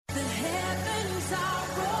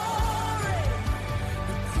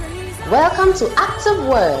Welcome to Active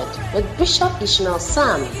Word with Bishop Ishmael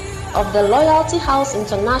Sam of the Loyalty House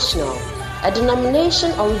International, a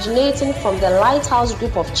denomination originating from the Lighthouse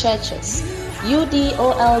Group of Churches,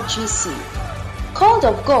 UDOLGC. Called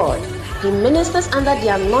of God, he ministers under the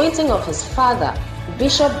anointing of his father,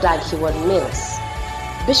 Bishop Dag Heward-Mills.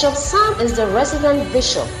 Bishop Sam is the resident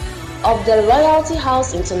bishop of the Loyalty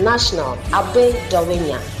House International, Abe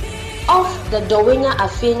Dawenya, off the Dawenya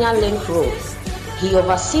Afenya Link Road. He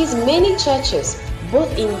oversees many churches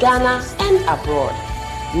both in Ghana and abroad.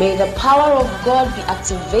 May the power of God be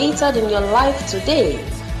activated in your life today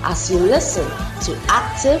as you listen to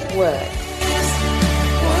Active Word.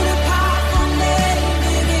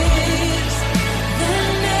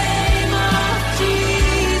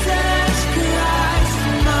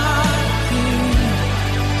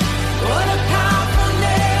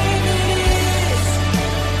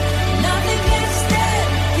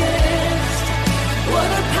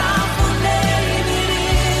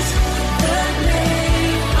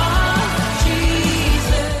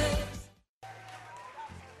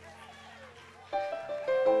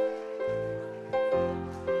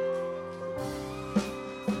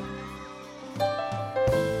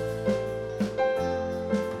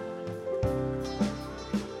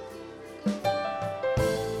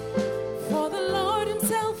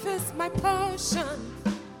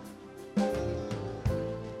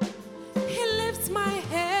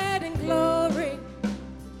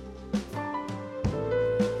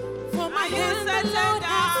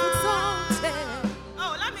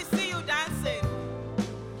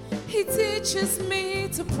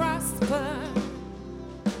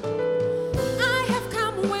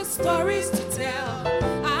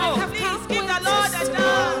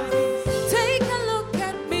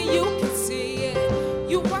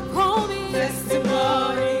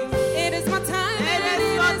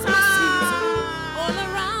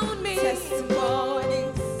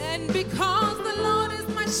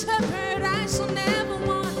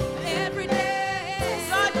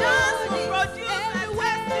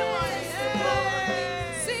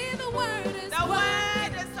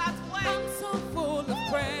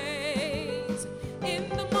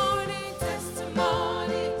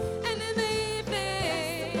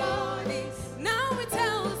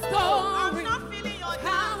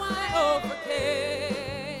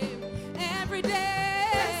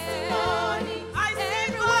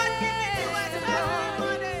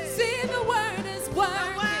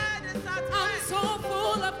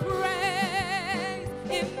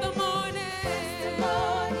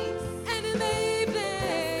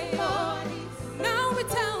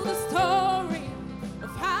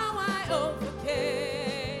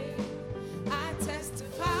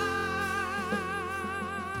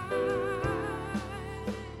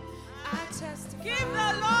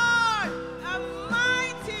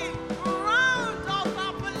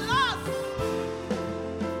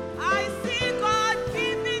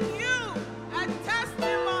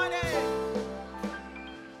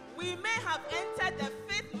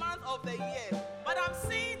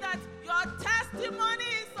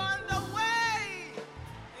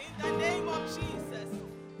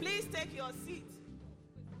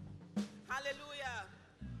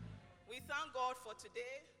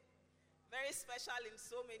 In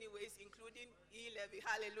so many ways, including E-Levy.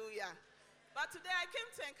 Hallelujah. But today I came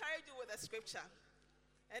to encourage you with a scripture.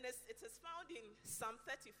 And it is found in Psalm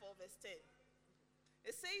 34 verse 10.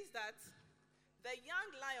 It says that the young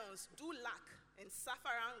lions do lack and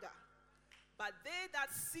suffer hunger, but they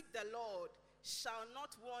that seek the Lord shall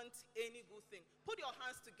not want any good thing. Put your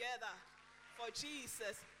hands together for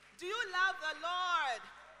Jesus. Do you love the Lord?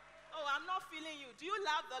 Oh, I'm not feeling you. Do you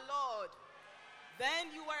love the Lord?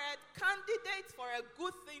 Then you are a candidate for a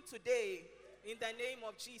good thing today in the name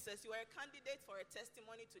of Jesus. You are a candidate for a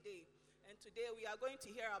testimony today. And today we are going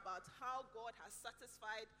to hear about how God has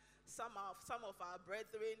satisfied some of our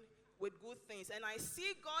brethren with good things. And I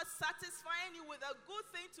see God satisfying you with a good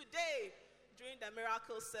thing today during the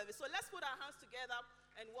miracle service. So let's put our hands together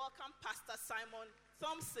and welcome Pastor Simon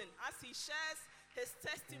Thompson as he shares his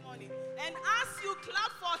testimony. And as you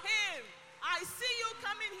clap for him, I see you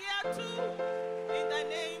coming here too, in the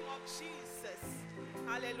name of Jesus.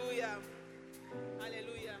 Hallelujah.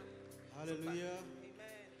 Hallelujah. Hallelujah.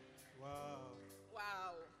 Amen. Wow.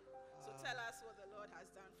 Wow. So tell us what the Lord has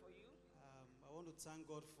done for you. I want to thank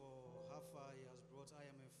God for how far He has brought I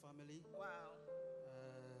Am a Family. Wow.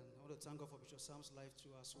 I want to thank God for Bishop Sam's life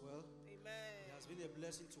too as well. Amen. He has been a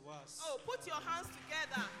blessing to us. Oh, put your hands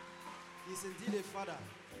together. He's indeed a father.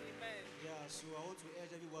 Amen. Yeah, so I want to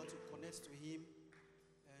urge everyone to connect to him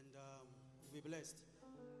and be blessed.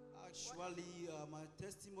 Actually, my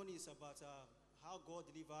testimony is about how God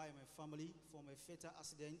delivered my family from a fatal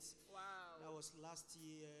accident. Wow. That was last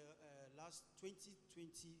year, last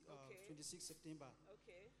 2020, Okay. 26 September.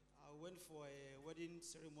 Okay. I went for a wedding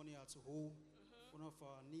ceremony at Ho, one of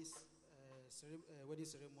our niece wedding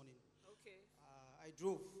ceremony. Okay. I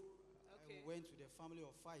drove. Okay. I went with a family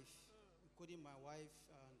of 5, including my wife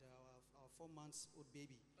and our 4-month-old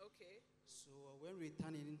baby. Okay. So when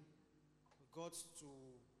returning, we got to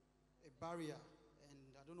a barrier, and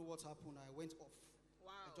I don't know what happened. I went off.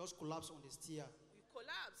 Wow. I just collapsed on the steer. You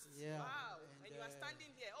collapsed. Yeah, Wow. and, And you are standing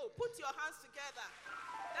there. Oh, put your hands together.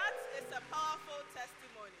 That is a powerful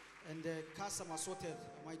testimony. And the car somersaulted.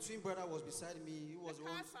 My twin brother was beside me. He was The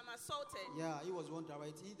car somersaulted. Yeah, he was one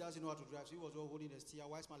direct. He doesn't know how to drive, so he was the one holding the steer.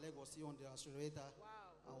 Whilst my leg was still on the accelerator,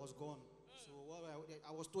 Wow. I was gone. So I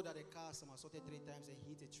was told that the car somersaulted 3 times and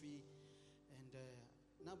hit a tree, and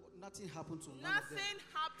nothing happened to none of them. Nothing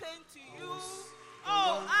happened to you. was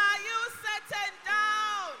Oh, the one- are you settled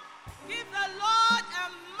down? Give the Lord a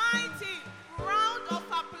mighty round of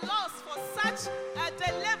applause for such a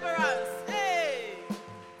deliverance. Hey.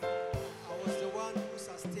 I was the one who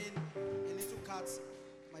sustained a little cut,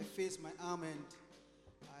 my face, my arm, and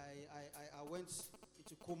I went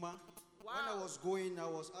into coma. When I Wow. was going, I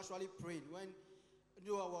was actually praying. When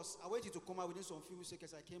I went into coma within some few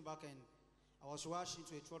seconds. I came back and I was rushed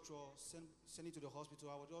into a church or sent to the hospital.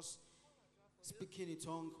 I was just speaking in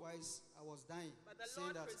tongue whilst I was dying, But the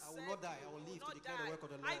saying Lord that I will not die. I will live to not declare the die. work of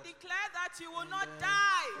the I Lord. declare that you will And, not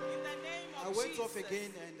die in the name of I went Jesus. off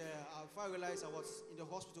again, and I realized I was in the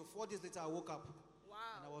hospital. 4 days later, I woke up.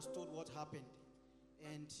 And I Wow. was told what happened.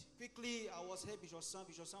 And quickly, I was heard Bishop Sam.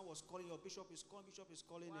 Bishop Sam was calling, your bishop is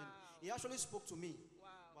calling. And Wow. he actually spoke to me. Wow.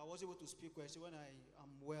 But I was able to speak well. So when I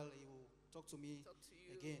am well, he will talk to me Talk to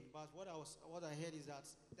you. again. But what I heard is that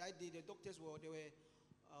day the doctors were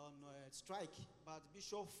on strike. But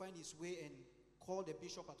Bishop found his way and called the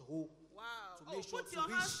bishop at home Wow. to Oh, make sure put to your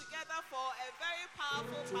hands reach- together for a very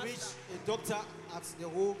powerful to reach pastor. a doctor at the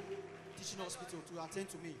whole teaching hospital to attend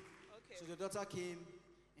to me. Okay. So the doctor came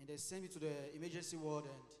and they sent me to the emergency ward,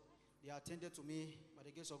 and they attended to me. By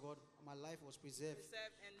the grace of God, my life was preserved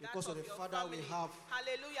Preserve and because that of the your Father we family. have.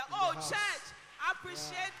 Hallelujah. in Oh, the house. church,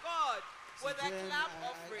 appreciate God with a Then clap I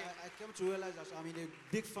offering. came to realize that I'm in a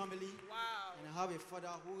big family, Wow. and I have a Father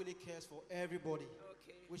who really cares for everybody,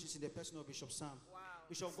 Okay. which is in the person of Bishop Sam. Wow.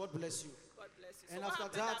 Bishop, God bless you. God bless you. So And what after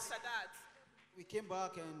happened that- after that? We came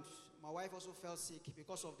back, and my wife also fell sick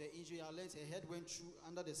because of the injury. I learned her head went through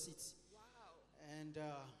under the seat. Wow. And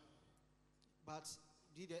but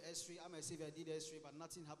did the X-ray. I myself I did the X-ray, but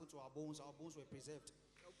nothing happened to our bones. Our bones were preserved.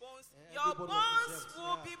 Your bones, Everybody your was bones preserved.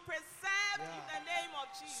 will Yeah. be preserved in Yeah. the name of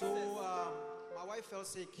Jesus. So my wife fell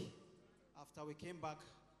sick after we came back.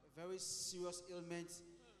 A very serious ailment.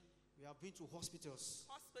 We have been to hospitals.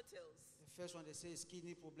 Hospitals. The first one they say is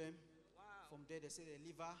kidney problem. Wow. From there they say the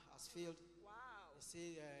liver has failed. Wow. They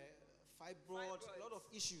say fibroid, a lot of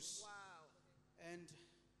issues. Wow. And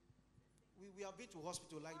we have been to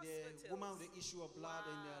hospital, like the Hospitals. woman with the issue of blood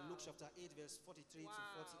in Wow. Luke chapter 8, verse 43 Wow.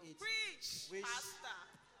 to 48. Preach, Which- Pastor.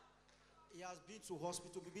 He has been to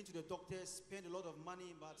hospital, we've been to the doctor, spent a lot of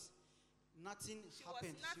money, but nothing She was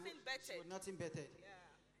happened. nothing She bettered. was nothing better. Yeah.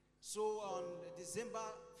 So on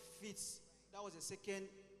December 5th, that was the second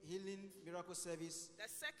healing miracle service. The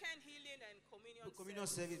second healing and communion, The communion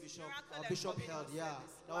service Bishop, Miracle our and bishop communion held, yeah.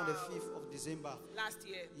 service. That was the Wow. 5th of December. Last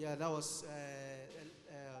year, Yeah, that was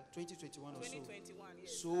 2021 or so. 2021.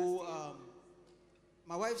 Yes. So last year.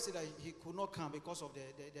 my wife said that he could not come because of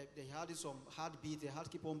they had some heartbeat. The heart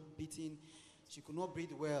keep on beating. She could not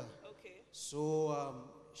breathe well. Okay. So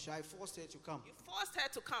I forced her to come, You forced her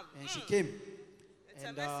to come. and she came. It's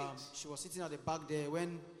And a message. she was sitting at the back there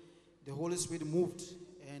when the Holy Spirit moved.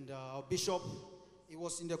 And our bishop, it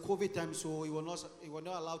was in the COVID time, so he was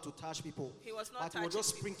not allowed to touch people. He was not But he was touching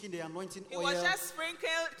just people. sprinkling the anointing He oil. was just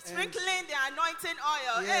sprinkling the anointing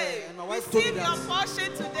oil. Yeah, Hey, and my wife told me receive your that.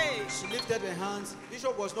 portion today. She lifted her hands.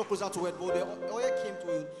 Bishop was not closer to it, but the oil came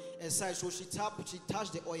to her side, so she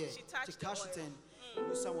touched the oil. She touched the it oil. and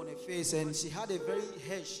put some on her face, and she had a very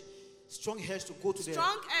strong hedge to go to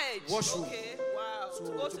Strong edge. the washroom. Okay. Wow. So,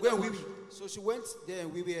 to go to to go the and wee washroom. wee. So she went there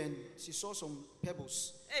and wee wee, and she saw some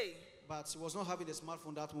pebbles, Hey, but she was not having the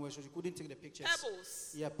smartphone that moment, so she couldn't take the pictures.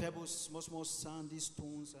 pebbles. Yeah, pebbles, small sandy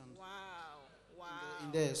stones, and Wow. Wow.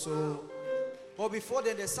 in there. So, but before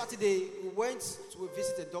then, the Saturday, we went to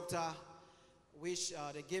visit a doctor, which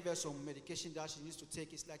they gave her some medication that she needs to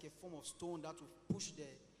take. It's like a form of stone that will push the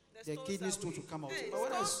stones kidney stone away. to come out. Hey, But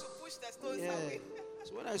when I stones to push the stones yeah, away.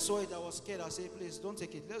 so when I saw it, I was scared. I said, please don't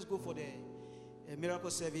take it. Let's go for the a miracle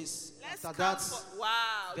service. Let's After come that, wow.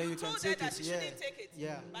 then You you can told take her that it. she Yeah. shouldn't take it.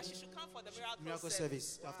 Yeah. But she should come for the Miracle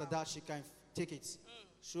service. Wow. After that, she can take it.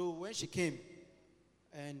 So when she came,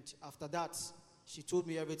 and after that, she told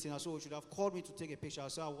me everything. I said, she should have called me to take a picture.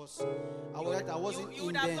 So I wasn't You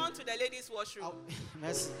would in have then. gone to the ladies' washroom.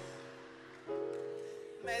 Mercy.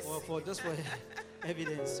 Mercy. For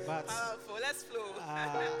evidence, but Powerful. Let's flow.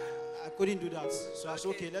 I couldn't do that. So I said,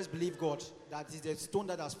 okay, let's believe God. That is the stone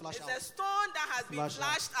that has flashed It's out. a stone that has been Flash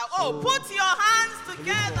flashed out. out. Oh, So, put your hands believe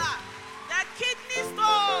together. The kidney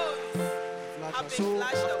stones Flash have out. been So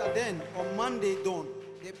flashed after out. then, on Monday dawn,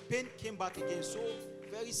 the pain came back again, so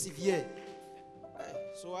very severe.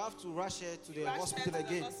 So I have to rush her to the Rush her hospital to the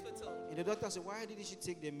again. hospital. And the doctor said, why didn't she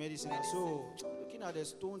take the medicine? And so, looking at the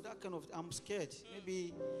stone, I'm scared.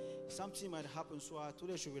 Maybe something might happen. So I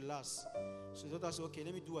told her she will relax. So the doctor said, okay,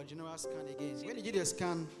 let me do a general scan again. When he did a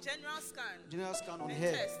scan, general scan on The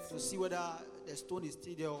her test. to see whether the stone is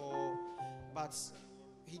still there or, but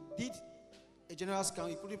he did a general scan,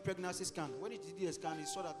 including pregnancy scan. When he did a scan, he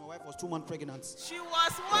saw that my wife was 2 months pregnant. She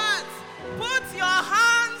was what? Put your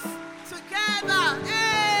hands together.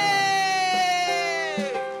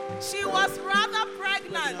 Hey! She was rather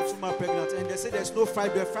pregnant. 2 months pregnant. And they said there's no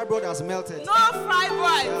fibroid. Fibroid has melted. No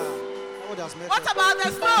fibroid. Yeah. Fibroid has melted. What about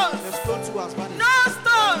the stones? The stone too has vanished. No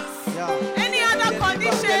stones. Yeah. Any other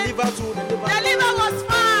condition? The liver was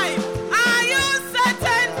fine. Are you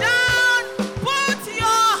sitting down? Put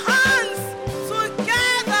your hands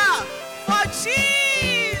together for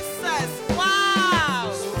Jesus.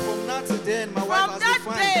 Wow. So from now to then, my wife From has that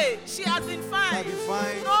been fine. day, she has been fine. I've been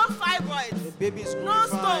fine. No fibroids. The baby is growing No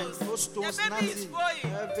fine. stones. No stones, The baby nothing. is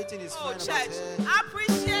growing. Everything is Oh, fine about church, her.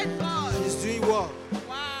 appreciate God. She's doing well.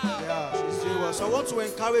 Wow. Yeah, she's doing well. So I want to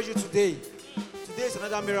encourage you today. Today is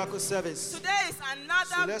another miracle service. Today is So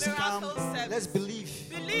another let's come. miracle service. Let's believe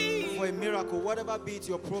Believe for a miracle, whatever be it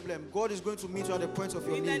your problem. God is going to meet you at the point of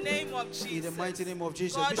your in the need. name of Jesus. In the mighty name of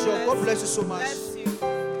Jesus. God Bishop, bless God bless you so much. Bless you. God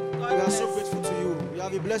We are bless so you. grateful to you. You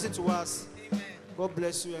have a blessing to us. Amen. God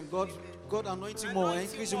bless you, and God anoint you more, Anoint you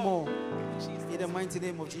increase you more. more. Jesus. In the mighty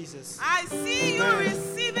name of Jesus. I see you Amen.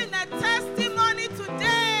 receiving a testimony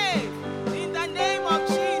today. In the name of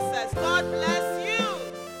Jesus. God bless you.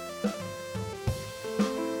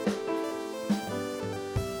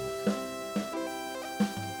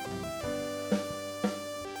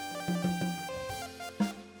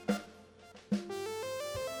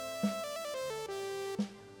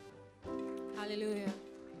 Hallelujah.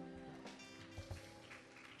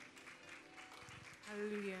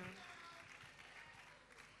 Hallelujah.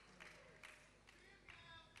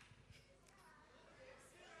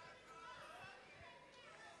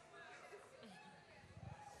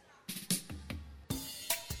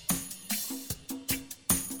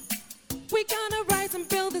 We're gonna rise and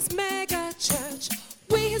build this mega church.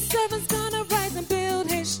 We his servants gonna rise and build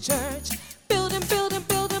his church. Building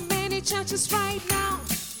many churches right now.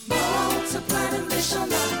 Multiply them, they shall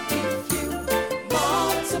not be few.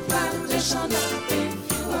 Multiply them, they shall not be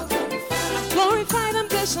few. I glorify them,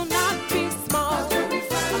 they shall not be small.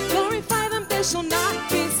 I glorify them, they shall not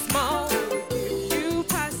be small. If you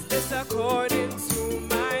pass this according to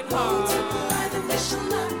my heart, multiply them, they shall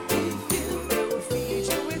not be few. They will feed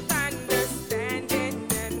you with understanding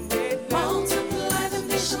and with love. Multiply them,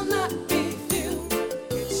 they shall not be few.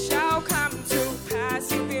 It shall come to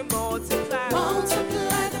pass, you be multiplied.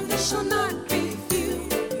 Multiply them, they shall not be few.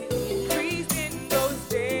 Increase in those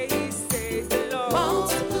days, says the Lord.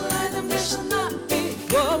 Multiply them, they shall not be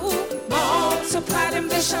few. Whoa. Multiply them,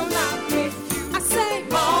 they shall not be few. I say,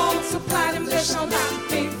 multiply them, they shall not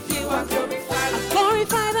be few. I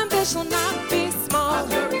glorify them, they shall not be small. I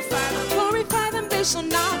glorify them, they shall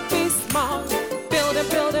not be small.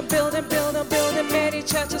 Building many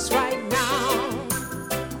churches right now.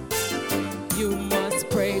 You must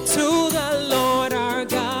pray to the Lord our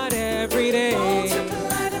God every day.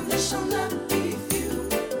 Multiply them, they shall not be few.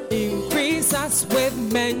 Increase us with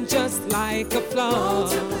men just like a flood.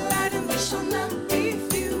 Multiply them, they shall not be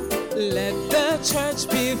few. Let the church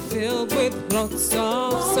be filled with flocks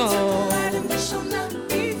of souls. Multiply them, they shall not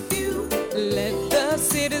be few. Let the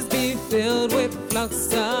cities be filled with flocks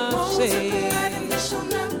of shade. Multiply them, they shall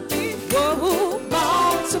not be few. Whoa,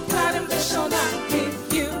 multiply them, they shall not be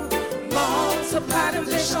few. Multiply them,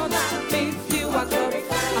 they shall not be few. I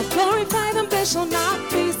glorify them, they shall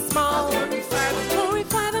not be small. I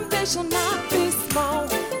glorify them, they shall not be small.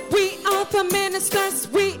 We are the ministers,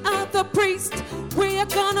 we are the priests. We are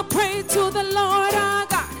gonna pray to the Lord our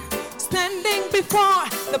God. Standing before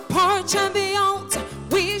the porch and the altar,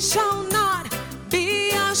 we shall not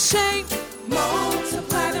be ashamed.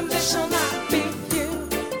 Multiply them, they shall not be few.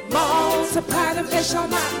 Multiply multiply them, they shall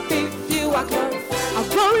not be few. I'll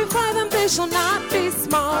glorify them, they shall not be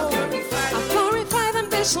small. I'll glorify them,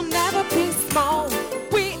 they shall never be small.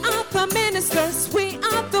 We are the ministers, we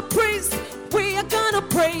are the priests. We are gonna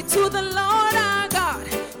pray to the Lord our God.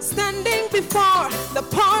 Standing before the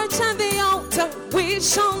porch and the altar, we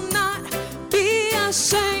shall not be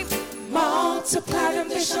ashamed. Multiply them,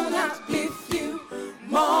 they shall not be few.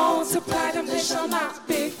 Multiply them, they shall not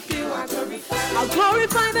be few. I'll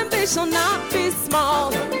glorify them, they shall not be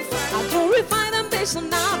small. I'll glorify them, they shall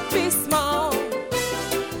not be small.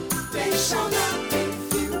 They shall not be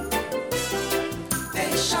few.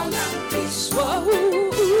 They shall not be small.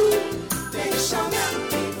 They shall not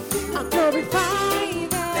be few. I'll glorify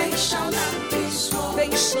them. They shall not be small.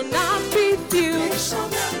 They shall not be few. They shall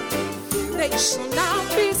not be few. They shall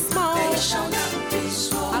not be small. They shall not be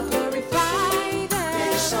small. I'll glorify them.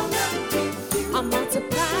 They shall not be few. I'll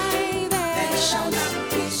multiply them. They shall not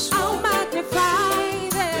be small. I'll magnify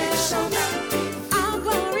them. They shall not be few. I'll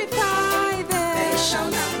glorify them. They shall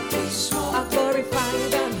not be small. I'll glorify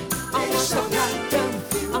them. I'll multiply them.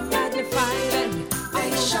 I'll magnify them.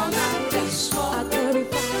 They shall not be small. I'll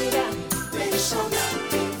glorify them. They shall not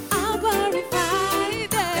be few. I'll glorify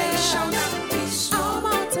them. They shall not be small. I'll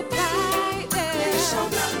multiply them. They shall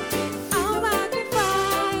not be few. I'll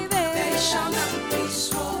magnify them. They shall not be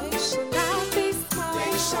small. They shall not be small.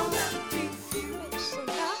 They shall not be few. They shall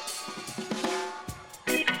not.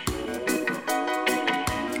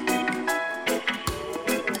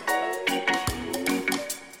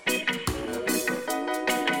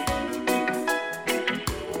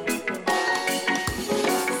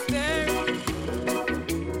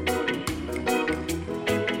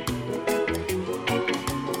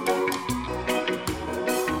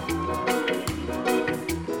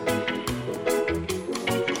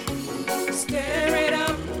 Stir it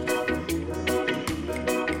up.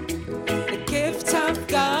 The gift of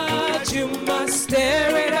God, you must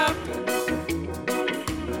stir it up.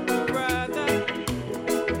 Brother,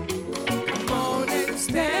 come on and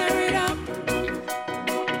stir it up.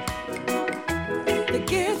 The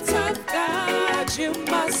gift of God, you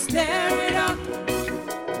must stir it up.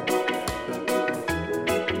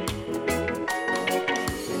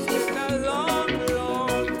 It's been a long,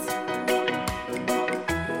 long time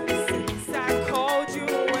since I called you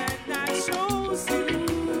and I chose you.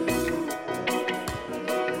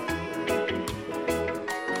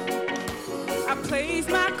 I placed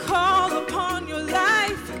my call upon your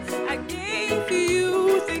life. I gave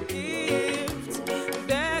you the gift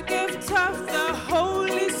of the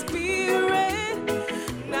Holy Spirit.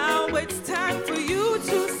 Now it's time for you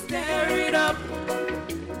to stir it up.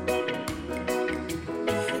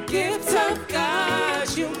 Gift of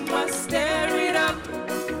God, you must stir it up.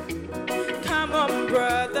 Come on,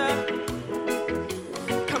 brother.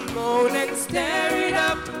 Come on and stir it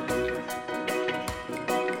up.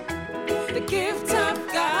 The gift of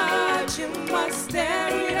God, you must stir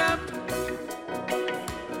it up.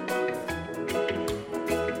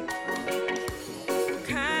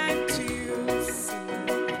 Can't you see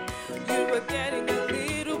you were getting a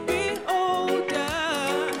little bit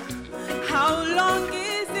older? How long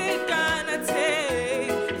is it gonna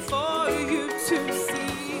take for you to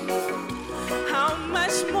see? How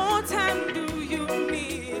much more time do you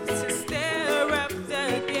need to stir up the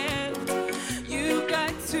gift? You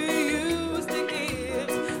got to use the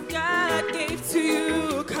gift God gave to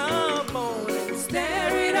you. Come on and stir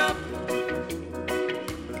it up.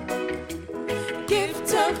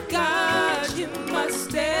 Gift of God, you must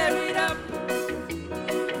stir it up.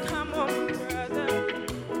 Come on, brother.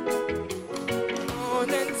 Come on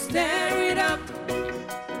and stir it up.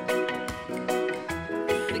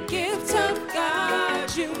 The gift of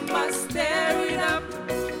God, you must stir it up.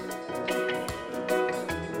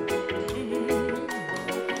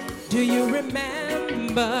 Do you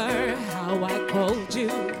remember how I called you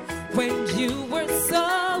when you were so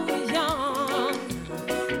young?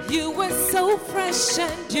 You were so fresh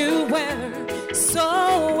and you were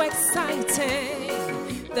so exciting.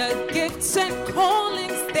 The gifts and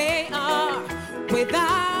callings, they are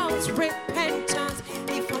without repentance.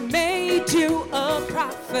 If I made you a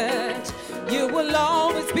prophet, you will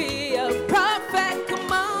always be a prophet.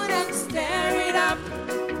 Come on and stir it up.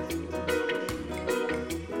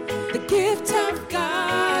 The gift of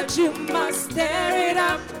God, you must stir it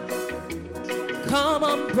up. Come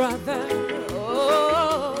on, brother.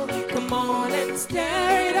 Oh, come on and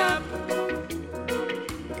stir it up.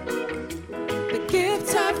 The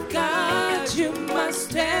gift of God, you must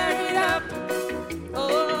stir it up.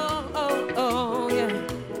 Oh, oh, oh, yeah.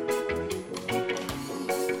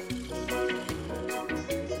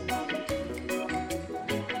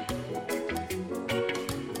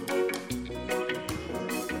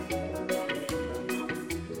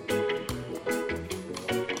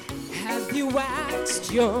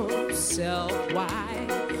 asked yourself why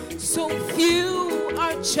so few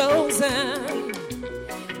are chosen?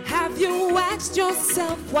 Have you asked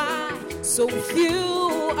yourself why so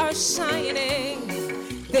few are shining?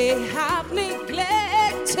 They have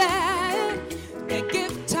neglected the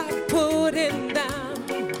gift I put in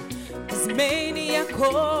them. 'Cause many are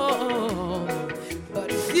called,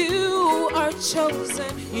 but few are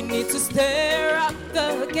chosen. You need to stir up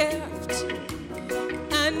the gift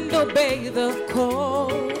and obey the call.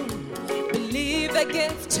 Believe the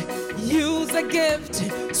gift, use the gift,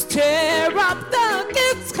 stir up the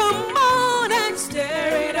gifts. Come on and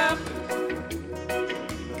stir it up.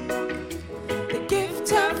 The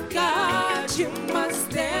gift of God, you must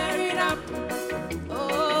stir it up.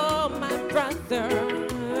 Oh, my brother,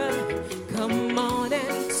 come on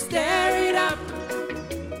and stir it up.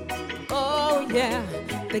 Oh, yeah.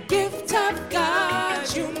 The gift of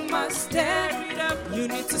God, you must stir it up. You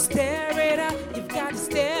need to stir it up. You've got to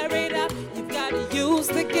stir it up. You've got to use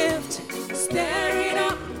the gift. Stir it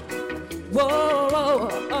up. Whoa, whoa,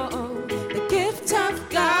 oh, oh. The gift of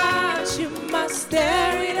God, you must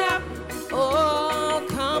stir it up. Oh,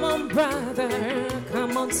 come on, brother.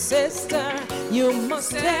 Come on, sister. You must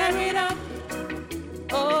stir it up.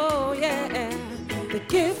 Oh, yeah. The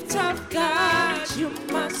gift of God, you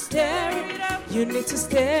must stir it up. You need to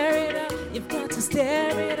stir it up. You've got to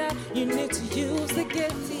stir it up. You need to use the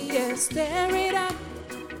gift, yeah. Stir it up.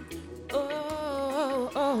 Oh, oh,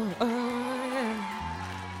 oh, oh, yeah.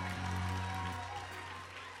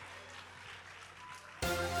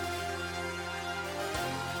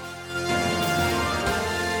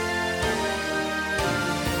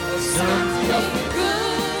 Something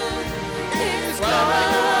good is going to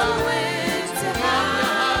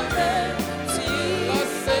happen to you.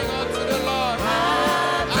 Let's sing unto the Lord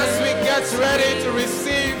as we get ready to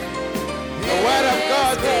receive the word of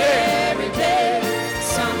God today.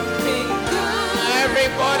 Something good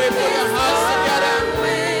Everybody put your hands together.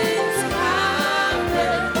 going to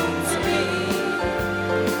happen to me.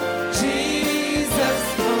 Jesus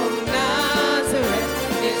from Nazareth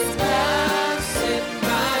is passing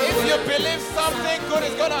my If way. you believe something good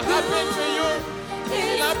is going to happen to you,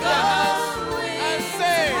 clap your hands and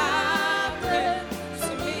say, Happen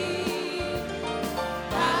to me.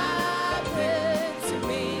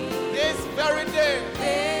 this very day,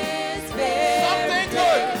 This very something day,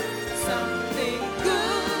 good. something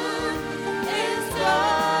good is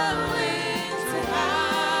going to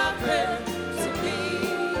happen to me.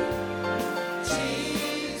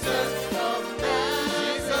 Jesus of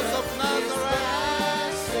Jesus of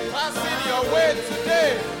Nazareth, passing your way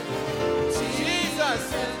today. Jesus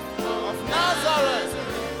of Nazareth,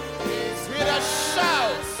 with a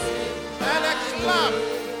shout and a clap,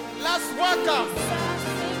 let's welcome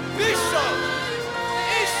Bishop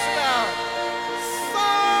Ishmael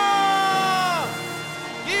Sam.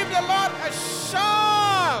 Give the Lord a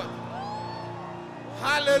shout.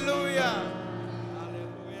 Hallelujah.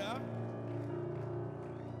 Hallelujah.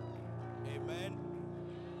 Amen.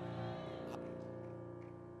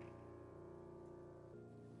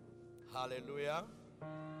 Hallelujah.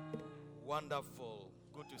 Wonderful.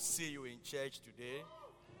 Good to see you in church today.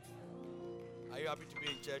 Are you happy to be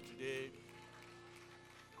in church today?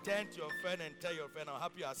 Turn to your friend and tell your friend, I'm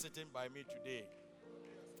happy you are sitting by me today.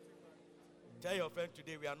 Tell your friend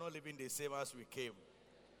today, we are not living the same as we came.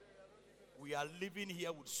 We are living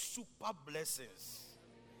here with super blessings.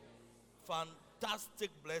 Fantastic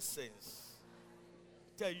blessings.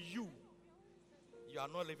 Tell you, you are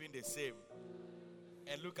not living the same.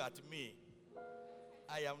 And look at me.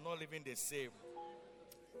 I am not living the same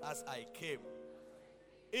as I came.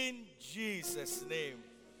 In Jesus' name.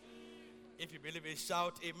 If you believe it,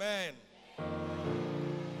 shout amen.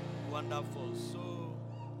 Wonderful. So,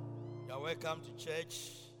 you are welcome to church.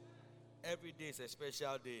 Every day is a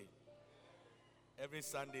special day. Every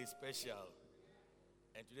Sunday is special.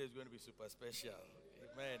 And today is going to be super special.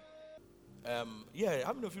 Amen.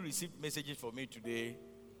 How many of you received messages from me today?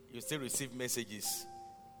 You still receive messages.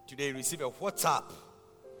 Today you receive a WhatsApp.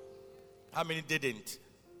 How many didn't?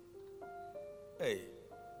 Hey.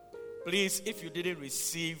 Please, if you didn't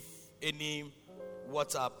receive any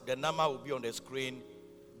WhatsApp, the number will be on the screen.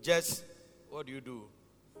 Just, what do?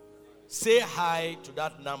 Say hi to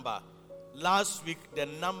that number. Last week, the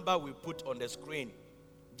number we put on the screen.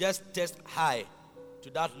 Just text hi to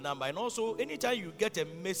that number. And also, anytime you get a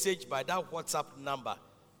message by that WhatsApp number,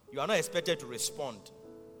 you are not expected to respond.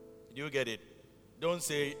 Do you get it? Don't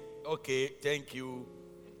say, okay, thank you,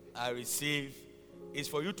 I receive. It's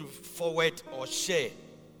for you to forward or share.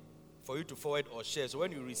 For you to forward or share. So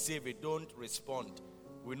when you receive it, don't respond.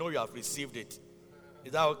 We know you have received it.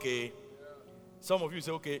 Is that okay? Some of you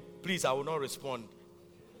say, okay, please, I will not respond.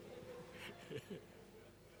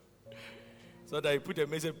 So that you put a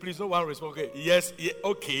message, please, no one respond. Okay, yes, yeah,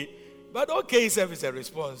 okay. But okay itself is a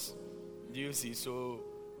response. Do you see? So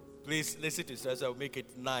please listen to this. I'll make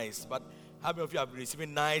it nice. But how many of you have been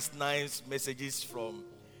receiving nice messages from?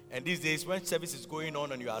 And these days, when service is going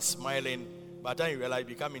on and you are smiling, by the time you realize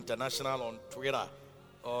you become international on Twitter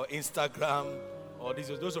or Instagram, or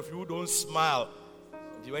those of you who don't smile.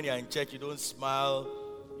 When you're in church, you don't smile.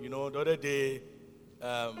 You know, the other day,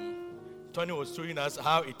 Tony was showing us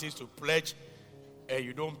how it is to pledge and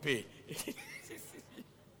you don't pay.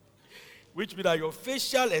 Which means that your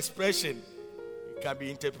facial expression can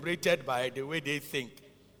be interpreted by the way they think.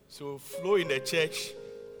 So flow in the church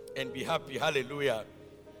and be happy. Hallelujah.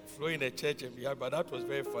 Flow in the church and be happy. But that was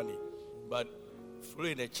very funny. But flow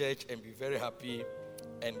in the church and be very happy,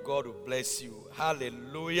 and God will bless you.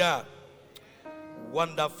 Hallelujah.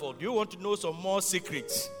 Wonderful. Do you want to know some more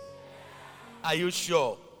secrets? Are you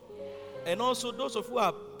sure? And also, those of you who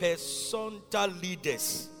are horizontal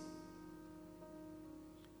leaders.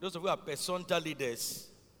 Those of you who are horizontal leaders.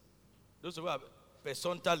 Those of you who are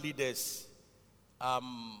horizontal leaders.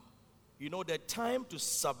 You know, the time to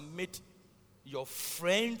submit your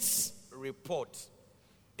friend's report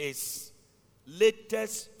is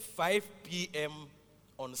latest 5 p.m.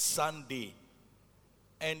 on Sunday.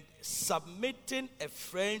 And submitting a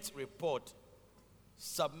friend's report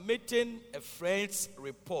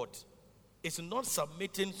is not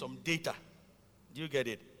submitting some data. Do you get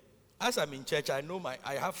it? As I'm in church, I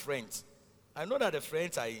have friends. I know that the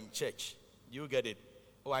friends are in church. Do you get it?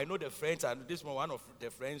 Oh, I know the friends, and one of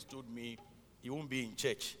the friends told me he won't be in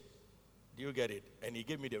church. Do you get it? And he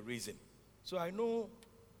gave me the reason. So I know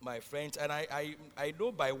my friends, and I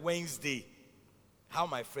know by Wednesday how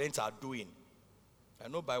my friends are doing. I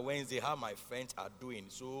know by Wednesday how my friends are doing.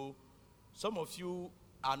 So some of you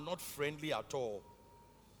are not friendly at all.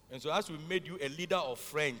 And so as we made you a leader of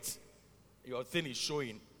friends, your thing is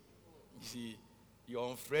showing. You see, your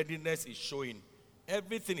unfriendliness is showing.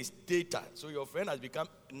 Everything is data. So your friend has become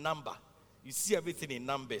a number. You see everything in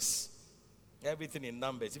numbers. Everything in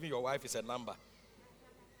numbers. Even your wife is a number.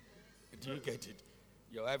 Do you get it?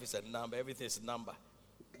 Your wife is a number. Everything is a number.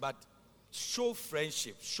 But show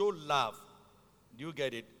friendship. Show love. Do you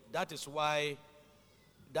get it? That is why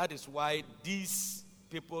these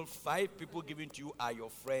people, 5 people given to you, are your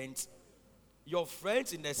friends. Your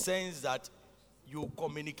friends in the sense that you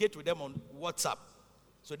communicate with them on WhatsApp.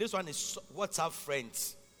 So this one is WhatsApp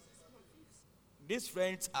friends. These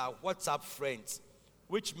friends are WhatsApp friends,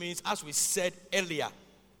 which means, as we said earlier,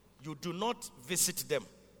 you do not visit them.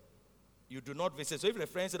 You do not visit. So if the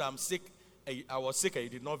friend said, I'm sick, I was sick and you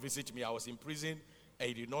did not visit me, I was in prison and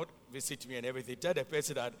you did not visit me and everything, tell the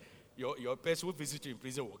person that your person who visits you in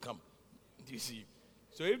prison will come. Do you see?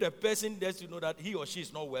 So if the person lets you know that he or she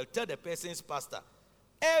is not well, tell the person's pastor.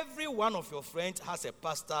 Every one of your friends has a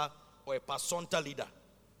pastor or a pastoral leader.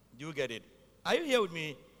 Do you get it? Are you here with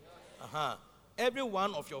me? Uh-huh. Every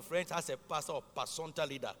one of your friends has a pastor or pastoral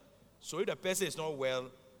leader. So if the person is not well,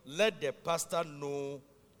 let the pastor know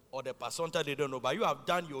or the pastoral leader know. But you have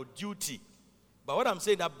done your duty. But what I'm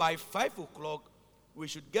saying that by 5 o'clock, we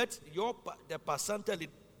should get the pastoral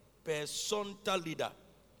leader.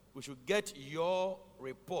 We should get your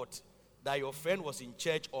report that your friend was in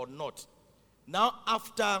church or not. Now,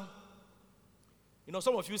 after,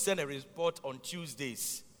 some of you send a report on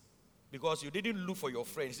Tuesdays because you didn't look for your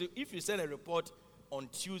friends. So if you send a report on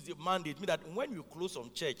Tuesday, Monday, it means that when you close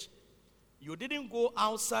from church, you didn't go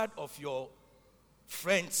outside of your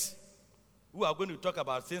friends who are going to talk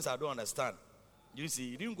about things I don't understand. You see,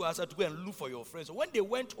 you didn't go outside to go and look for your friends. So when they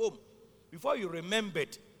went home, before you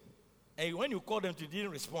remembered, and when you called them, they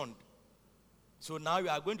didn't respond. So now you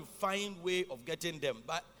are going to find way of getting them.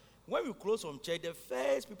 But when you close from church, the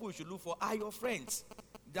first people you should look for are your friends.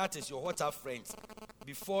 That is your WhatsApp friends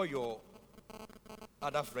before your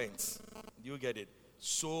other friends. Do you get it?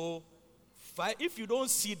 So, if you don't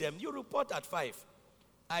see them, you report at 5.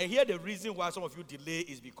 I hear the reason why some of you delay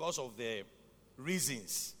is because of the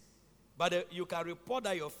reasons. But you can report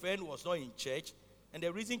that your friend was not in church, and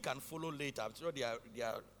the reason can follow later. I'm sure they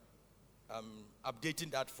are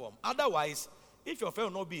updating that form. Otherwise, if your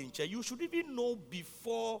friend will not be in church, you should even know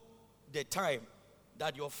before the time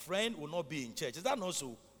that your friend will not be in church. Is that not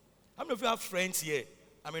so? How many of you have friends here?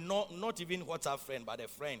 I mean, not even WhatsApp friend, but a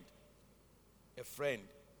friend. A friend.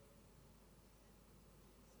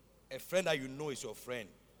 A friend that you know is your friend.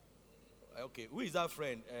 Okay, who is that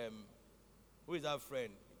friend? Who is that friend?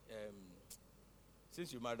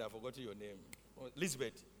 Since you married, I've forgotten your name.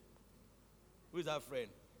 Elizabeth. Who is that friend?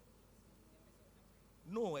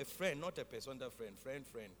 No, a friend, not a personal friend.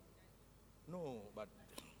 Friend. No, but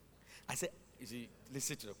I said, you see,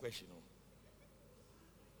 listen to the question.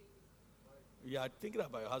 You are thinking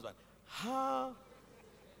about your husband. How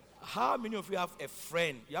many of you have a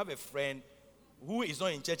friend? You have a friend who is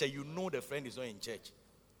not in church and you know the friend is not in church.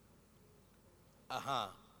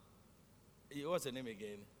 What's her name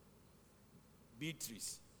again?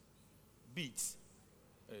 Beatrice. Beats.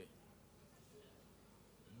 Hey.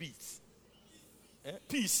 Beats.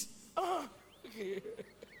 Peace. Okay.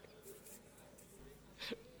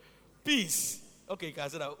 Peace. Okay, you can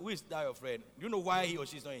say that. Who is that your friend? Do you know why he or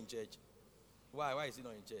she is not in church? Why is he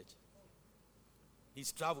not in church?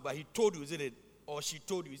 He's traveled, but he told you, isn't it? Or she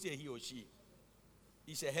told you, is it he or she?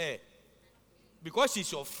 He said her. Because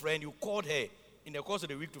she's your friend, you called her in the course of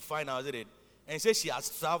the week to find out, isn't it? And say she has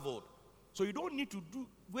traveled. So you don't need to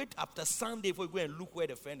wait after Sunday before you go and look where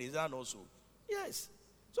the friend is and also. Yes.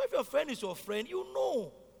 So if your friend is your friend, you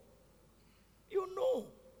know. You know.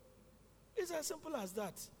 It's as simple as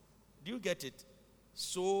that. Do you get it?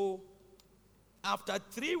 So after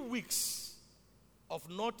 3 weeks of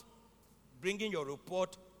not bringing your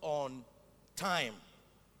report on time,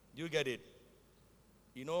 do you get it?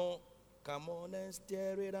 You know, come on and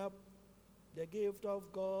stir it up. The gift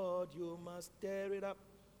of God, you must stir it up.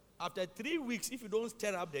 After 3 weeks, if you don't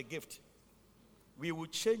stir up the gift, we will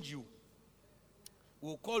change you.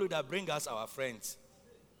 We'll call you that bring us our friends.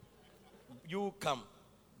 You come,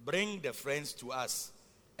 bring the friends to us,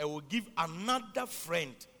 and we'll give another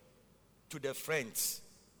friend to the friends.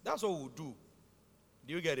 That's what we'll do.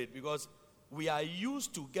 Do you get it? Because we are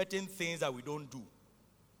used to getting things that we don't do.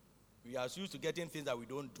 We are used to getting things that we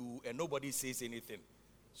don't do, and nobody says anything.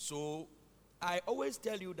 So I always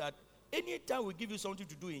tell you that anytime we give you something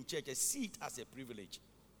to do in church, see it as a privilege.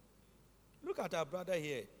 Look at our brother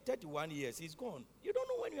here, 31 years, he's gone. You don't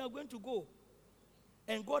know when you are going to go.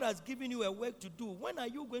 And God has given you a work to do. When are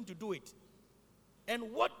you going to do it?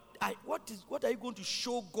 And what are you going to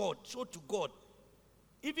show to God?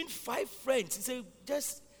 Even 5 friends, he said,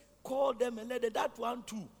 just call them and let them, that one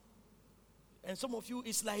too. And some of you,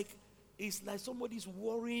 it's like somebody's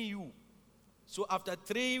worrying you. So after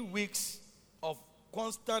 3 weeks of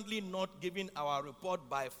constantly not giving our report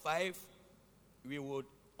by 5, we would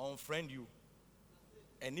unfriend you.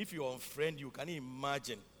 And if you unfriend you, can you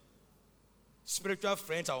imagine? Spiritual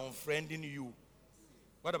friends are unfriending you.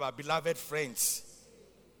 What about beloved friends?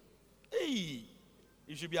 Hey,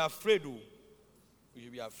 you should be afraid. You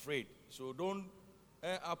should be afraid. So don't,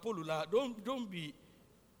 Apolula, don't be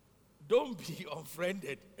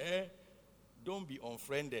unfriended. Don't be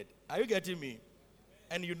unfriended. Are you getting me?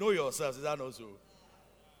 And you know yourself, is that also?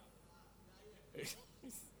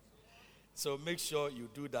 So make sure you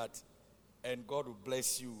do that, and God will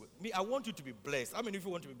bless you. Me, I want you to be blessed. How many of you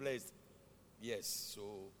want to be blessed? Yes.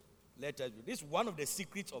 So let us be. This is one of the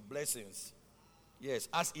secrets of blessings. Yes,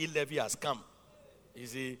 as E-Levy has come. You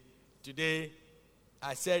see, today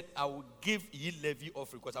I said I will give E-Levy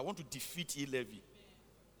offering because I want to defeat E-Levy.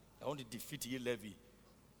 I want to defeat E-Levy.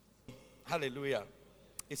 Hallelujah.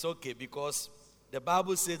 It's okay because the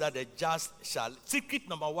Bible says that the just shall. Secret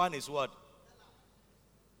number 1 is what?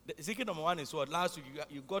 The secret number 1 is what? Last week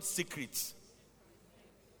you got secrets.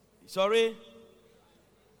 Sorry?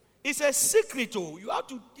 It's a secret. You have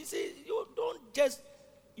to, you see, you don't just,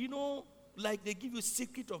 like they give you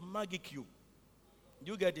secret of Maggi Cube.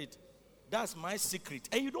 You get it? That's my secret.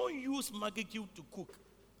 And you don't use Maggi Cube to cook.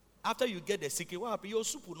 After you get the secret, what happens? Your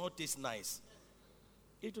soup will not taste nice.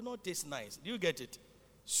 It will not taste nice. Do you get it?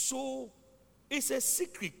 So, it's a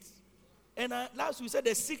secret. And last we said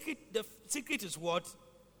the secret is what?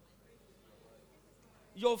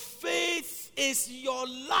 Your faith is your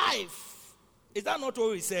life. Is that not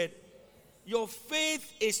what we said? Your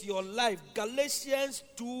faith is your life. Galatians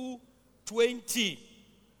 2:20.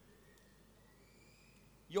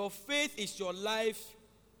 Your faith is your life,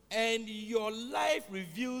 and your life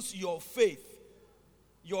reveals your faith.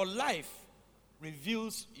 Your life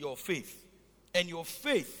reveals your faith, and your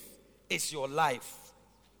faith is your life.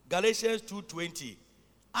 Galatians 2:20.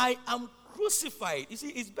 I am crucified. You see,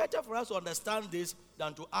 it's better for us to understand this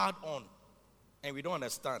than to add on, and we don't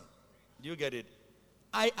understand. Do you get it?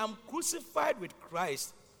 I am crucified with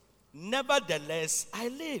Christ. Nevertheless, I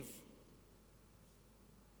live.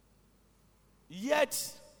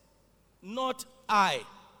 Yet, not I,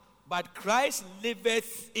 but Christ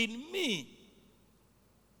liveth in me.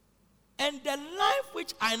 And the life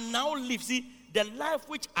which I now live, see, the life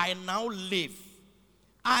which I now live,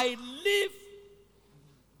 I live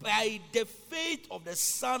by the faith of the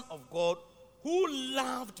Son of God who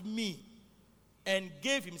loved me and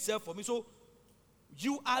gave himself for me. So,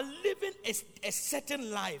 You are living a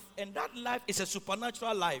certain life, and that life is a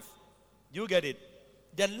supernatural life. Do you get it?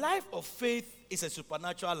 The life of faith is a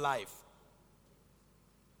supernatural life.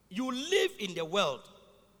 You live in the world.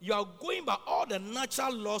 You are going by all the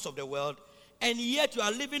natural laws of the world, and yet you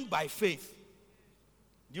are living by faith.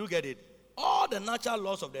 Do you get it? All the natural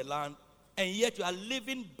laws of the land, and yet you are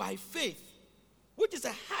living by faith, which is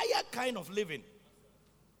a higher kind of living.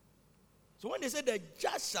 So when they say the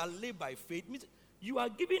just shall live by faith, means you are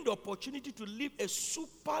given the opportunity to live a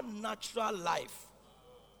supernatural life.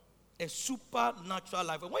 A supernatural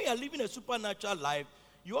life. And when you are living a supernatural life,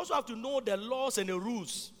 you also have to know the laws and the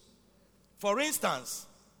rules. For instance,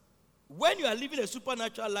 when you are living a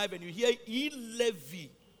supernatural life and you hear Levi,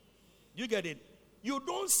 you get it? You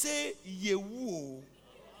don't say Yewu.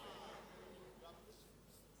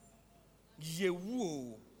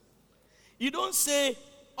 Yewu. You don't say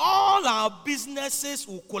all our businesses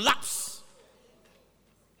will collapse.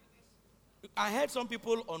 I heard some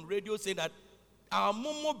people on radio say that our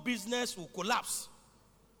Momo business will collapse.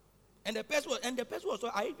 And the person was,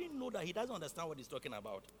 I even know that he doesn't understand what he's talking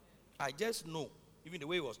about. I just know, even the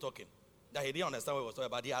way he was talking, that he didn't understand what he was talking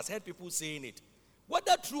about. He has heard people saying it.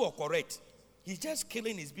 Whether true or correct, he's just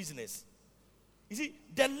killing his business. You see,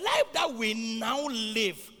 the life that we now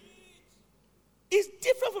live is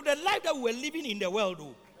different from the life that we were living in the world.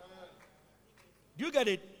 Though. Do you get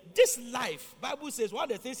it? This life, Bible says, one of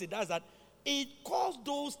the things it does that it calls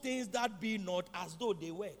those things that be not as though they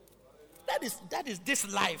were. That is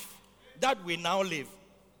this life that we now live.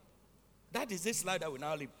 That is this life that we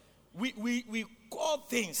now live. We call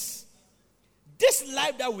things. This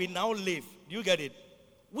life that we now live, do you get it?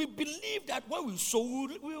 We believe that when we sow,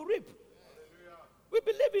 we will reap. We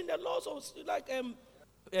believe in the laws of, like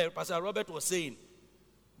Pastor Robert was saying.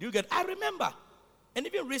 Do you get it? I remember, and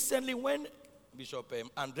even recently when Bishop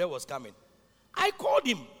Andre was coming, I called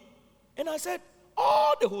him, and I said,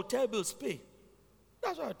 all the hotel bills pay.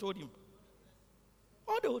 That's what I told him.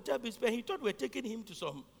 All the hotel bills pay. He thought we were taking him to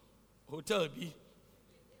some hotel B.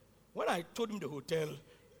 When I told him the hotel,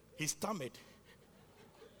 he stammered.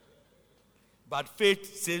 But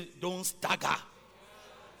faith says, don't stagger.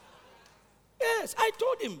 Yes, I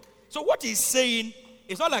told him. So what he's saying,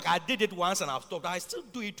 it's not like I did it once and I've stopped. I still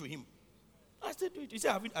do it to him. I still do it. You say,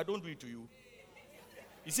 I don't do it to you.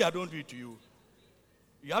 You see, I don't do it to you.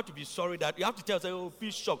 You have to be sorry that, you have to tell us, oh,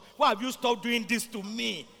 Bishop, why have you stopped doing this to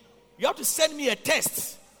me? You have to send me a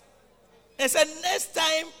text. And say, next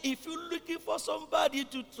time, if you're looking for somebody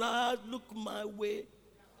to try, look my way,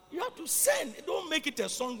 you have to send. Don't make it a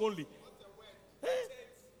song only. Eh?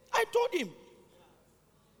 I told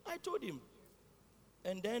him.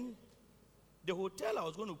 And then the hotel I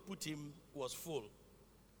was going to put him was full.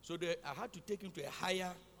 So I had to take him to a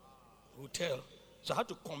higher hotel. So I had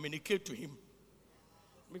to communicate to him.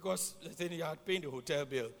 Because then you had paying the hotel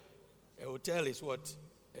bill. A hotel is what?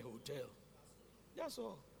 A hotel. That's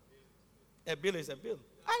all. A bill is a bill.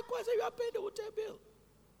 I said, you are paying the hotel bill.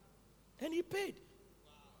 And he paid.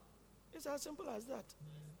 It's as simple as that.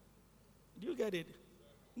 Do you get it?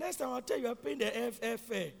 Next time I'll tell you, are paying the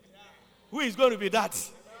airfare. Who is going to be that?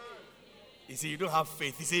 You see, you don't have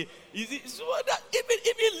faith. You see so that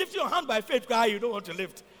even lift your hand by faith, you don't want to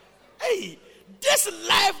lift. Hey, this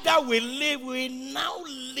life that we live, we now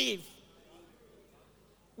live.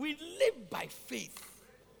 We live by faith.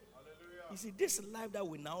 Hallelujah. You see, this life that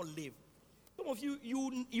we now live. Some of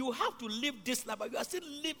you have to live this life, but you are still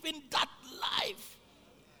living that life.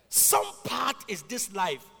 Some part is this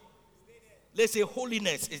life. Let's say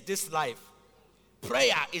holiness is this life.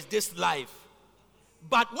 Prayer is this life.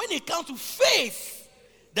 But when it comes to faith,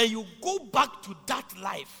 then you go back to that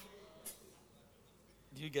life.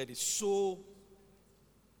 Do you get it? So,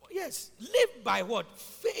 yes, live by what?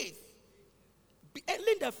 Faith. And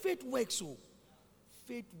let the faith work so.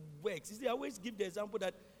 Faith works. You see, I always give the example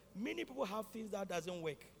that many people have things that doesn't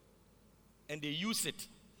work. And they use it.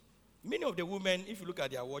 Many of the women, if you look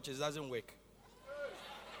at their watches, it doesn't work.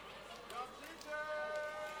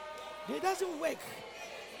 It doesn't work.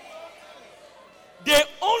 They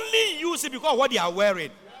only use it because of what they are wearing.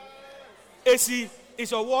 AC,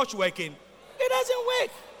 is your watch working? It doesn't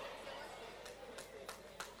work.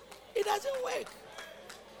 It doesn't work.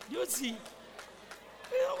 You see? It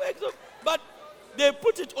don't work. So, but they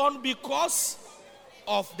put it on because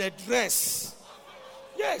of the dress.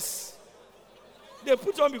 Yes. They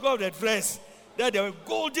put it on because of the dress. That the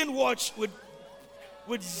golden watch with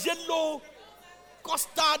yellow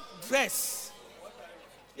custard dress.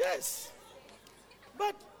 Yes.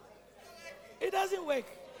 But it doesn't work.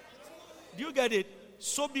 Do you get it?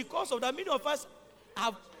 So because of that, many of us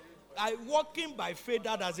are walking by faith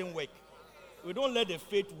that doesn't work. We don't let the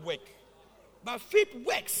faith work. But faith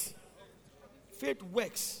works. Faith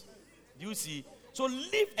works. Do you see? So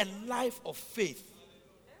live a life of faith.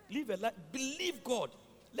 Live a life. Believe God.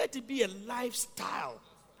 Let it be a lifestyle.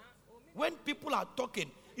 When people are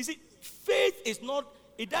talking, you see, faith is not,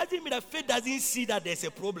 it doesn't mean that faith doesn't see that there's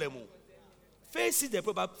a problem. Faith sees the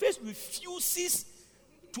problem, but faith refuses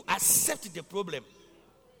to accept the problem.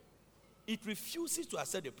 It refuses to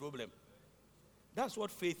accept the problem. That's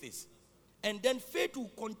what faith is. And then faith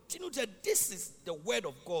will continue to say, this is the word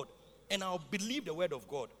of God, and I'll believe the word of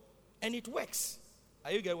God. And it works.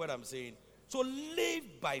 Are you getting what I'm saying? So live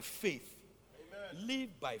by faith. Amen.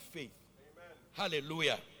 Live by faith. Amen.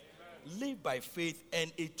 Hallelujah. Amen. Live by faith,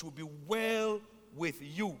 and it will be well with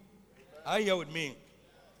you. Amen. Are you here with me?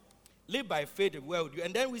 Live by faith and well with you.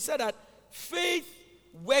 And then we said that faith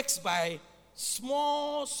works by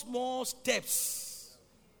small steps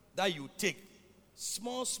that you take.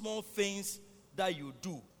 Small things that you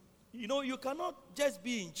do. You know, you cannot just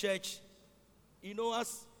be in church. You know,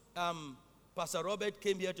 as Pastor Robert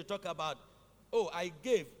came here to talk about, I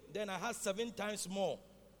gave, then I had 7 times more.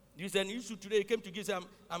 You said, today he came to give,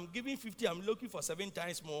 I'm giving 50, I'm looking for 7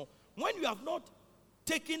 times more. When you have not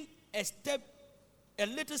taken a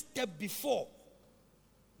little step before,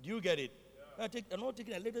 do you get it? Yeah. I'm not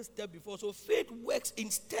taking a little step before. So faith works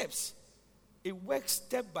in steps. It works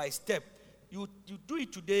step by step. You do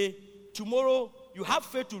it today. Tomorrow, you have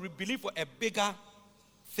faith to believe for a bigger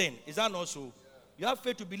thing. Is that not so? You have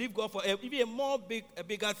faith to believe God for even a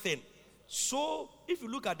bigger thing. So, if you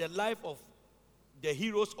look at the life of the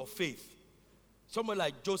heroes of faith, someone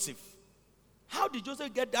like Joseph, how did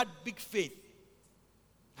Joseph get that big faith?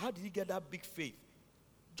 How did he get that big faith?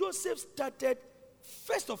 Joseph started,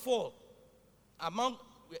 first of all, among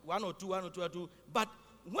one or two, but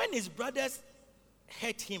when his brothers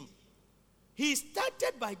hurt him, he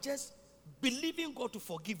started by just believing God to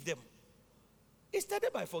forgive them. He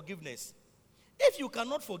started by forgiveness. If you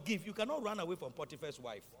cannot forgive, you cannot run away from Potiphar's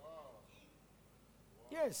wife.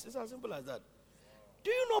 Yes, it's as simple as that.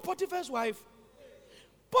 Do you know Potiphar's wife?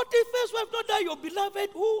 Potiphar's wife, not that your beloved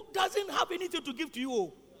who doesn't have anything to give to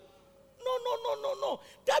you. No.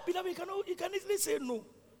 That beloved, you can easily say no.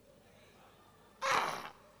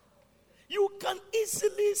 You can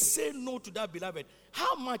easily say no to that beloved.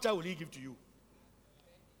 How much will he give to you?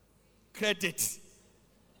 Credit,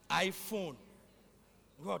 iPhone.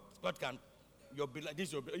 What can your beloved? This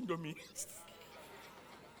is your Indomie.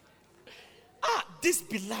 This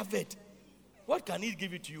beloved. What can he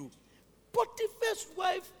give it to you? Potiphar's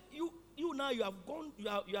wife. You now you have gone.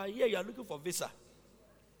 You are here. You are looking for visa.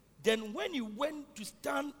 Then when you went to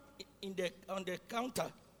stand on the counter,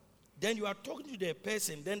 then you are talking to the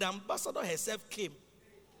person. Then the ambassador herself came,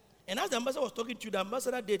 and as the ambassador was talking to you, the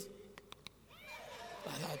ambassador did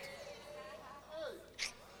like that.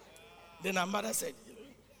 Then the ambassador said,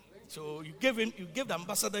 so you gave the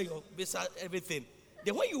ambassador your visa, everything.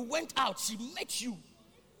 Then when you went out, she met you.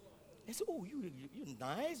 And said, oh, you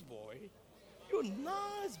nice boy. You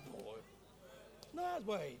nice boy. Nice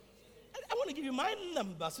boy. I want to give you my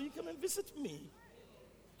number so you come and visit me.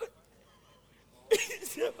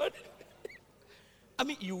 I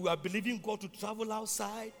mean, you are believing God to travel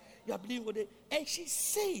outside. You are believing God. And she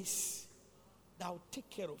says, that I'll take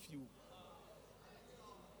care of you.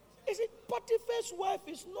 Is it Potiphar's wife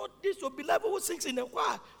is not this your beloved who sings in the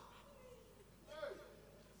choir?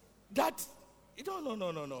 That,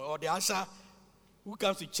 no. Or the usher who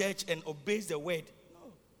comes to church and obeys the word.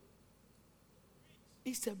 No.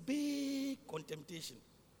 It's a big contemptation.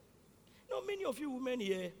 Many of you women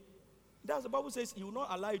here, that's the Bible says, he will not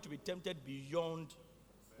allow you to be tempted beyond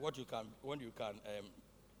what you can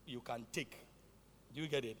take. Do you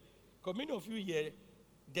get it? Because many of you here,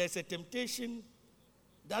 there's a temptation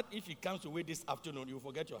that if it comes away this afternoon, you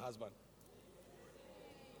forget your husband.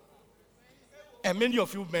 And many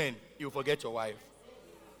of you men, you forget your wife.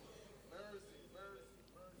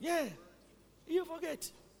 Yeah, you forget.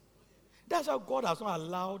 That's how God has not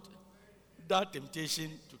allowed that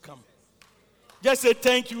temptation to come. Just say,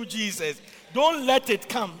 thank you, Jesus. Don't let it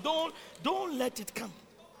come. Don't let it come.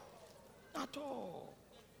 At all.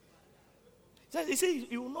 So he says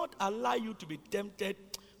he will not allow you to be tempted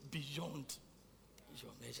beyond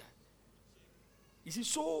your measure. You see,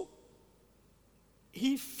 so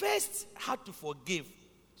he first had to forgive.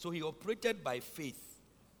 So he operated by faith.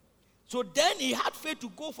 So then he had faith to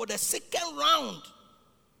go for the second round.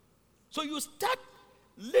 So you start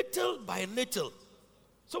little by little.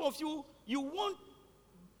 Some of you want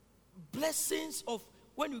blessings of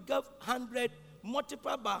when you give 100,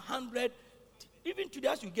 multiply by 100. Even today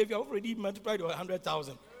as you gave, you have already multiplied your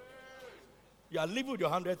 100,000. You are living with your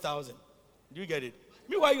 100,000. Do you get it?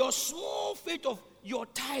 Meanwhile, your small faith of your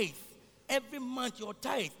tithe, every month your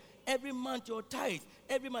tithe, every month your tithe,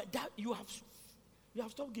 every month, that you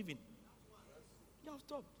have stopped giving. You have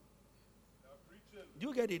stopped. Do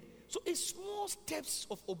you get it? So it's small steps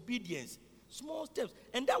of obedience. Small steps.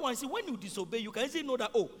 And that one, see, when you disobey, you can easily know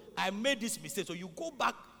that, oh, I made this mistake. So you go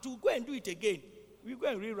back to go and do it again. You go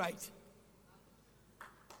and rewrite.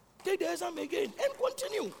 Take the exam again and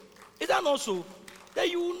continue. Is that not so? That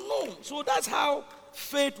you know. So that's how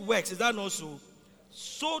faith works. Is that not so?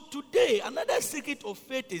 So today, another secret of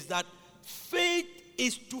faith is that faith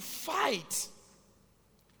is to fight.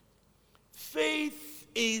 Faith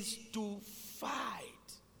is to fight.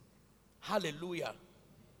 Hallelujah.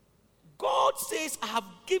 God says, I have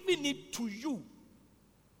given it to you.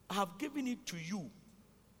 I have given it to you.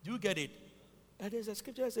 Do you get it? And there's a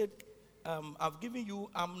scripture that said, I've given you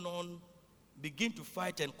Amnon, begin to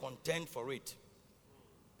fight and contend for it.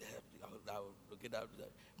 I'll look it up.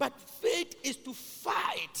 But faith is to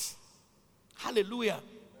fight. Hallelujah.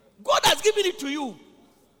 God has given it to you.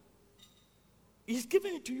 He's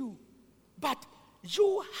given it to you. But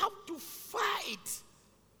you have to fight.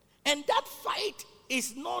 And that fight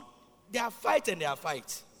is not, they are fight and they are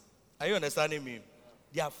fight. Are you understanding me?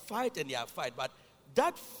 They are fight and they are fight. But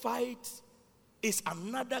that fight is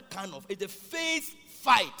another kind of, it's a faith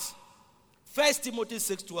fight. 1 Timothy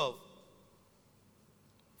 6:12.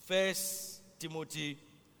 1 Timothy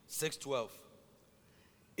 6:12.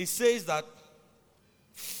 It says that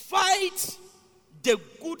fight the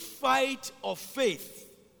good fight of faith.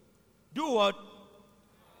 Do what?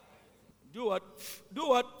 Do what? Do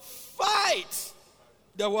what? Fight.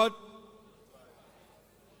 The what?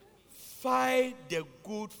 Fight the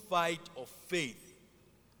good fight of faith.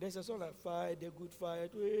 There's a song like, fight the good fight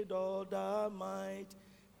with all thy might.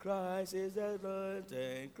 Christ is the Lord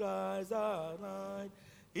and Christ our light.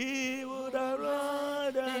 He would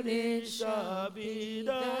arise and it shall be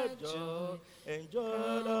the joy and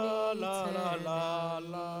joy, la la la la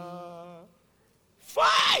la.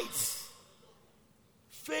 Fight!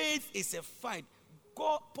 Faith is a fight.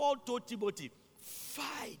 God, Paul told Timothy,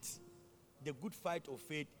 fight the good fight of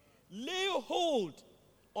faith. Lay hold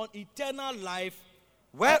on eternal life,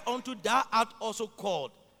 whereunto thou art also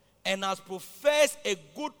called, and hast professed a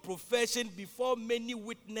good profession before many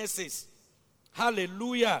witnesses.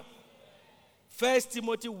 Hallelujah. 1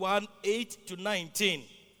 Timothy 1:8-19.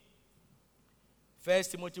 1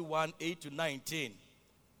 Timothy 1:8-19.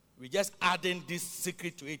 We're just adding this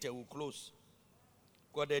secret to it and we'll close.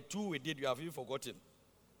 Because the two we did, you have even forgotten.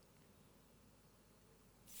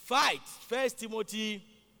 Fight. 1 Timothy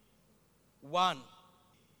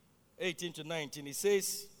 1:18-19. It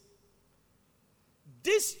says,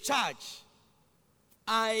 this charge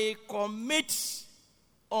I commit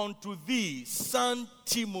unto thee, son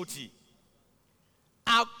Timothy,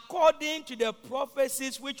 according to the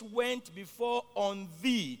prophecies which went before on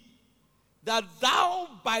thee, that thou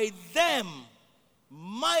by them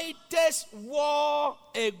mightest war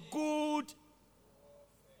a good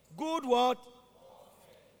what?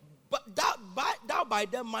 But thou by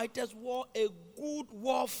them mightest war a good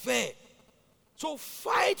warfare. So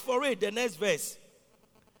fight for it, the next verse.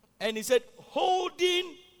 And he said,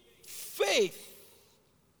 holding faith.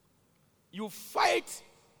 You fight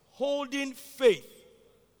holding faith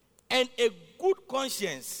and a good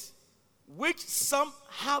conscience, which some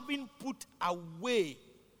having put away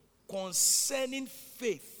concerning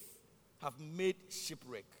faith have made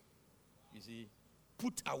shipwreck. You see,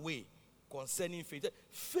 put away concerning faith.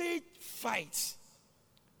 Faith fights.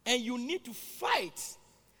 And you need to fight.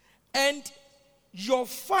 And your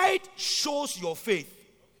fight shows your faith.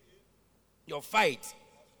 Your fight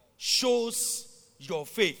shows your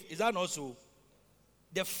faith. Is that not so?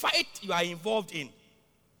 The fight you are involved in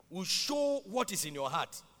will show what is in your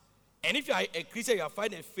heart. And if you are a Christian, you are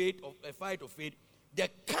fighting a fight of faith, the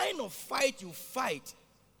kind of fight you fight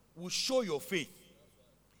will show your faith.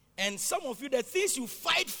 And some of you, the things you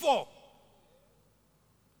fight for,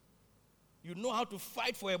 you know how to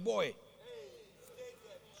fight for a boy.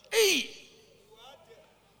 Hey!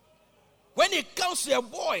 When it comes to a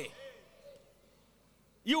boy,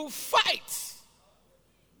 you fight.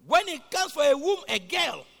 When it comes for a woman, a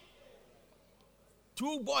girl,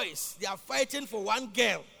 two boys, they are fighting for one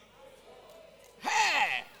girl.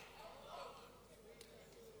 Hey!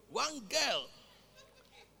 One girl.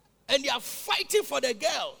 And they are fighting for the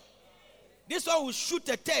girl. This one will shoot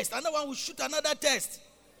a test. Another one will shoot another test.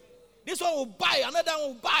 This one will buy. Another one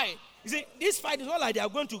will buy. You see, this fight is not like they are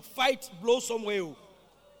going to fight, blow somewhere.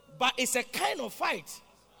 But it's a kind of fight.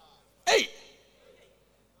 Hey!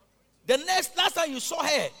 The last time you saw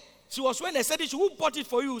her, she was when they said, who bought it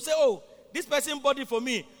for you? Say, oh, this person bought it for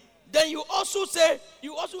me. Then you also say,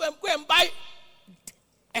 you also go and buy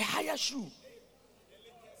a higher shoe.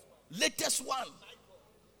 Latest one.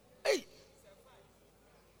 Hey.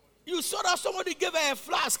 You saw that somebody gave her a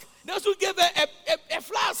flask. They also gave her a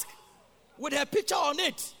flask with her picture on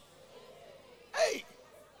it. Hey.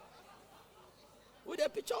 With a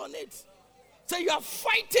picture on it. So you are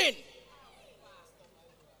fighting.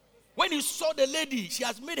 When you saw the lady, she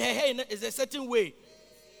has made her hair in a certain way.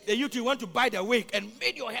 The youth, you want to buy the wig and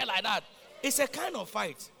made your hair like that. It's a kind of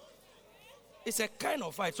fight. It's a kind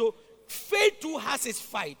of fight. So faith too has its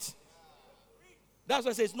fight. That's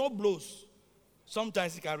why I say it's not blows.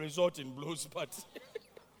 Sometimes it can result in blows, but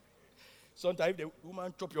sometimes the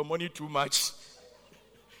woman chop your money too much.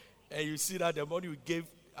 And you see that the money you gave,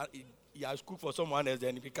 you have cooked for someone else,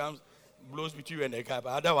 then it becomes blows between you and the guy. But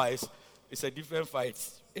otherwise, it's a different fight.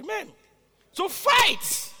 Amen. So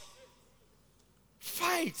fight.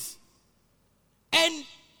 Fight. And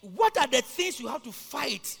what are the things you have to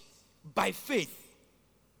fight by faith?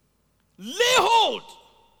 Lay hold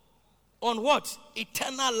on what?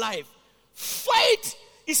 Eternal life. Fight.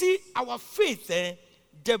 You see, our faith, the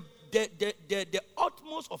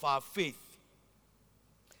utmost of our faith,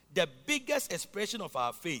 the biggest expression of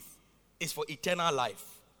our faith is for eternal life.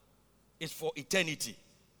 It's for eternity.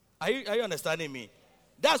 Are you understanding me?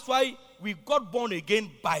 That's why we got born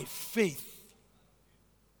again by faith.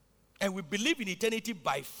 And we believe in eternity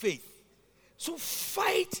by faith. So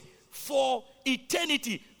fight for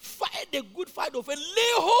eternity. Fight the good fight of faith.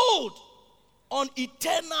 Lay hold on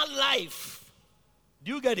eternal life.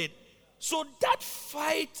 Do you get it? So that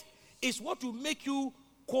fight is what will make you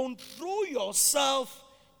control yourself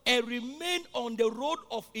and remain on the road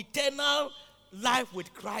of eternal life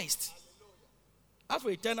with Christ. As for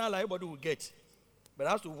eternal life, everybody will get. But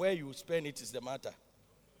as to where you spend it is the matter.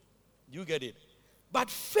 Do you get it? But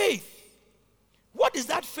faith, what is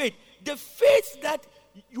that faith? The faith that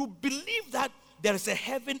you believe that there is a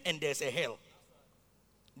heaven and there's a hell.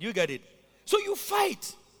 Do you get it? So you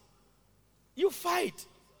fight. You fight.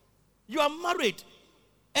 You are married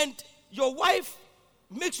and your wife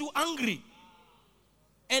makes you angry.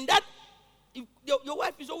 And that, your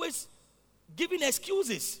wife is always giving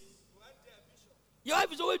excuses. Your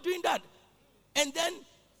wife is always doing that. And then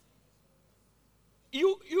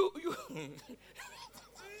you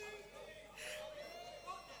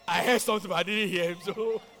I heard something, but I didn't hear him.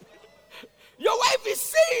 So your wife is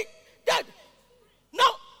saying that.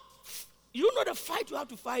 Now, you know the fight you have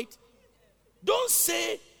to fight. Don't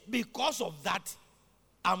say because of that,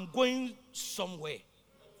 I'm going somewhere.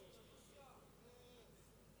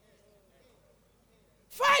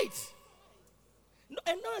 Fight. No,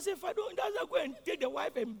 and now I say, if I don't, doesn't go and take the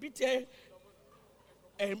wife and beat her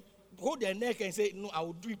and hold her neck and say, no, I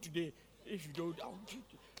will do it today. If you don't, I will do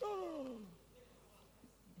it. No.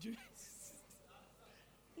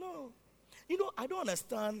 No. You know, I don't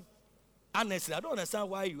understand. Honestly, I don't understand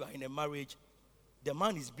why you are in a marriage. The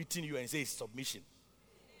man is beating you and says submission.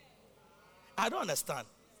 I don't understand.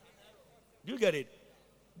 Do you get it?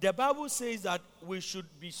 The Bible says that we should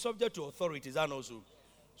be subject to authorities and also.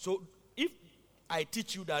 So if I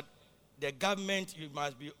teach you that the government, you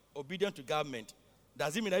must be obedient to government,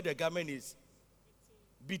 does it mean that the government is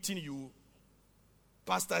beating you?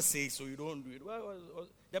 Pastor says so you don't do it. Well,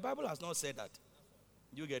 the Bible has not said that.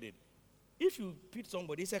 Do you get it? If you beat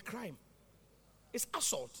somebody, it's a crime. It's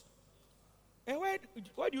assault. And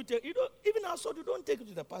why do you take, even assault, you don't take it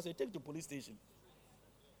to the pastor, you take it to the police station.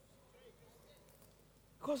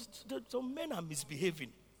 Because some men are misbehaving.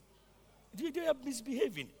 They are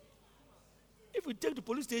misbehaving. If you take the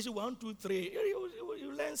police station 1, 2, 3,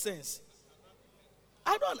 you learn sense.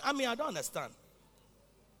 I don't understand.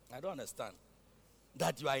 I don't understand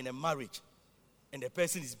that you are in a marriage and the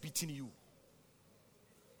person is beating you.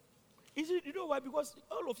 You know why? Because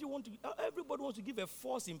all of you everybody wants to give a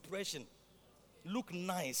false impression. Look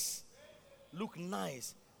nice. Look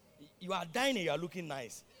nice. You are dying and you are looking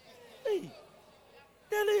nice. Hey,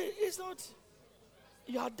 it's not.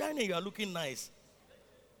 You are dying and you are looking nice.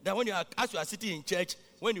 Then as you are sitting in church,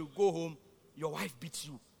 when you go home, your wife beats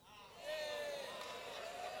you.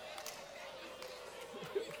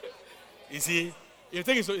 You see, you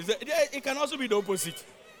think it can also be the opposite.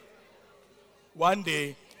 One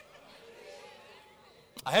day,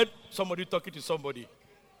 I heard somebody talking to somebody,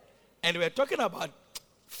 and they were talking about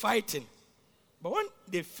fighting. But when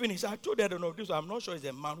they finished, I told them, no, I'm not sure it's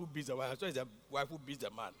a man who beats the wife. I saw it's a wife who beats the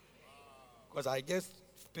man. Because I just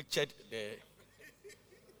pictured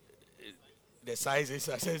the sizes.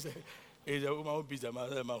 I said, it's a woman who beats the man,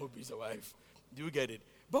 it's a man who beats the wife. Do you get it?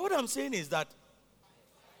 But what I'm saying is that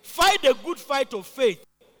fight the good fight of faith.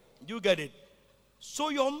 You get it? So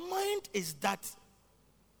your mind is that.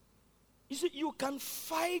 You see, you can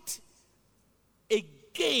fight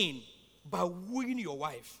again by wooing your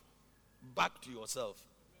wife back to yourself.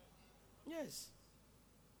 Yes.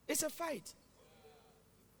 It's a fight.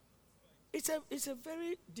 It's a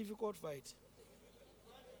very difficult fight.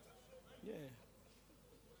 Yeah.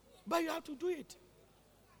 But you have to do it.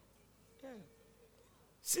 Yeah.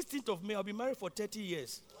 16th of May, I'll be married for 30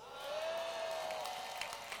 years.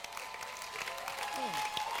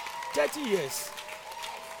 Yeah. 30 years.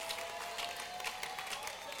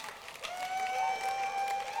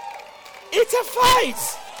 It's a fight.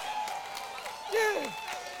 Yeah.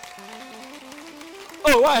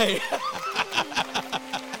 Oh, why?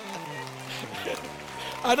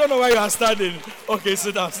 I don't know why you are standing. Okay,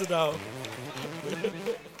 sit down, sit down.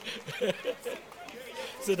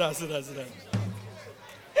 Sit down.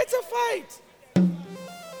 It's a fight.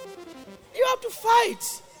 You have to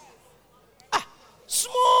fight.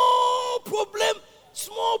 Small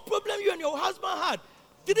problem you and your husband had.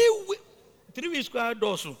 3 weeks, 3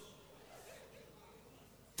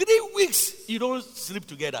 weeks you don't sleep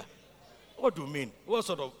together. What do you mean? What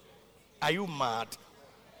sort of, are you mad?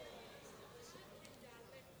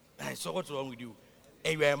 So what's wrong with you?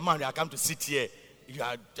 And you are a man, you are come to sit here.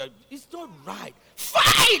 It's not right.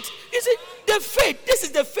 Fight! You see, the faith, this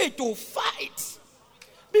is the faith to fight.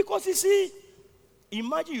 Because you see,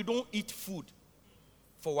 imagine you don't eat food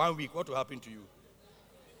for 1 week. What will happen to you?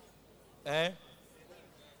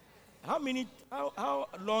 How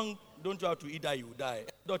long don't you have to eat that you will die?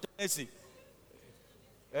 Dr. Messi,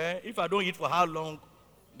 if I don't eat for how long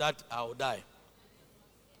that I will die?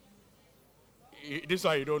 This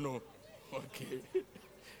one you don't know.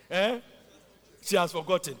 Okay. She has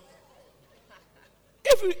forgotten.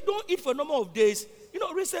 If you don't eat for a number of days,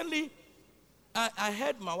 recently I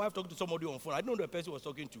heard my wife talking to somebody on phone. I don't know the person was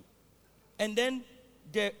talking to. And then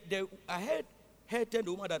I heard her tell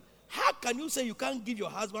the woman that, how can you say you can't give your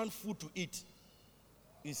husband food to eat?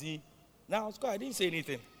 You see? Now, I didn't say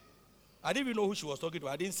anything. I didn't even know who she was talking to.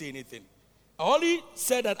 I didn't say anything. I only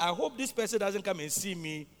said that I hope this person doesn't come and see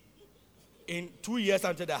me in 2 years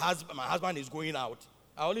until my husband is going out.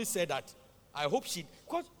 I only said that. I hope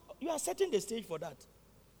because you are setting the stage for that.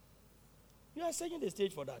 You are setting the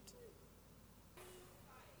stage for that.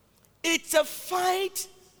 It's a fight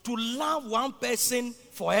to love one person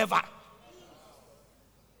forever.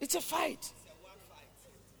 It's a fight.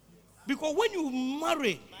 Because when you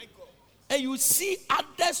marry and you see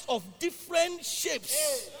others of different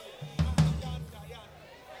shapes,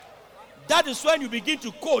 that is when you begin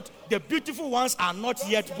to quote, the beautiful ones are not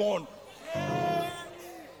yet born.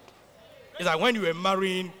 It's like when you were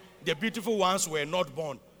marrying, the beautiful ones were not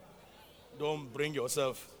born. Don't bring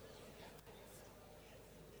yourself.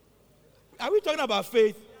 Are we talking about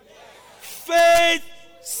faith? Faith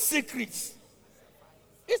secrets.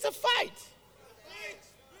 It's a fight.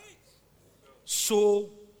 So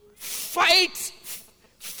fight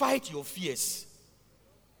your fears.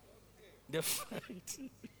 The fight.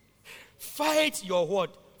 Fight your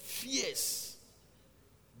what? Fears.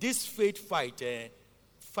 This faith fight,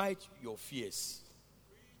 fight your fears.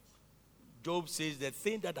 Job says the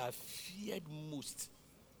thing that I feared most.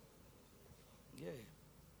 Yeah.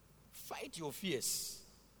 Fight your fears.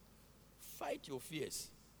 Fight your fears.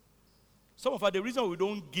 Some of us, the reason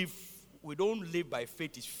we don't live by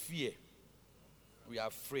faith is fear. We are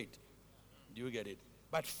afraid. Do you get it?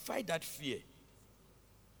 But fight that fear.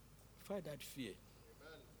 Fight that fear.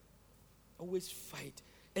 Always fight.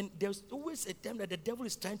 And there's always a time that the devil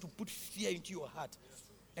is trying to put fear into your heart.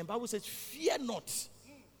 And Bible says, fear not.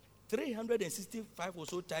 365 or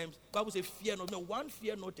so times, Bible says, fear not. No, one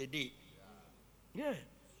fear not a day. Yeah.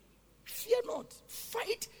 Fear not.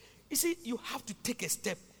 Fight. You see, you have to take a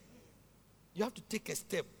step. You have to take a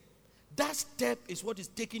step. That step is what is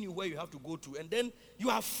taking you where you have to go to. And then you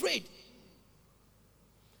are afraid.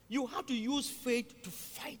 You have to use faith to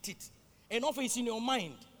fight it. And often it's in your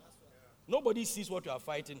mind. Nobody sees what you are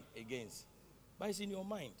fighting against. But it's in your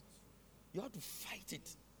mind. You have to fight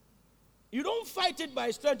it. You don't fight it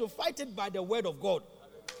by strength. You fight it by the word of God.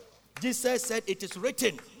 Jesus said it is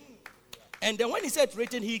written. And then when he said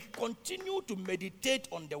written, he continued to meditate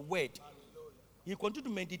on the word. He continued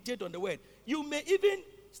to meditate on the word. You may even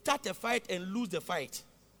start a fight and lose the fight.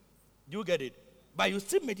 Do you get it? But you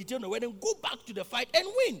still meditate on the word and go back to the fight and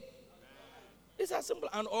win. It's as simple.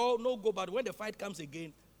 And no go back. When the fight comes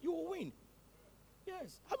again, you will win.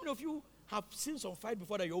 Yes. How many of you have seen some fight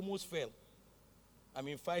before that you almost fail? I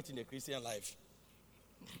mean, fight in the Christian life.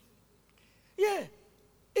 Yeah.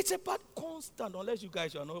 It's about constant, unless you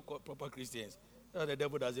guys are not proper Christians. The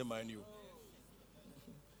devil doesn't mind you.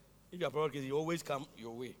 you are provoking, he always come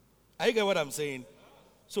your way. Are you getting what I'm saying?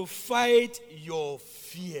 So fight your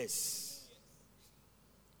fears.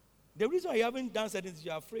 The reason why you haven't done certain things,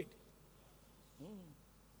 you are afraid.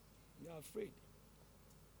 You are afraid.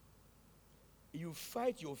 You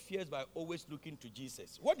fight your fears by always looking to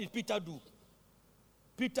Jesus. What did Peter do?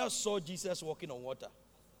 Peter saw Jesus walking on water.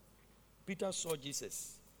 Peter saw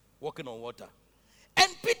Jesus walking on water. And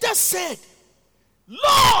Peter said,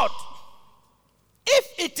 Lord,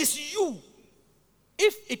 if it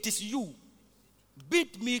is you,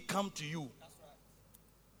 bid me come to you.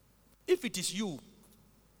 If it is you,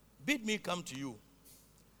 bid me come to you.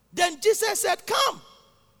 Then Jesus said, come.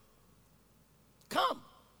 Come.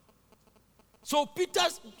 So Peter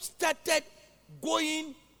started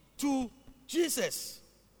going to Jesus.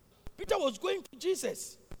 Peter was going to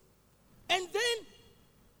Jesus. And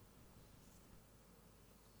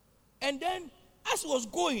then as he was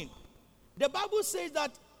going, the Bible says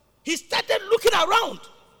that he started looking around.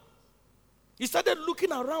 He started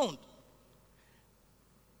looking around.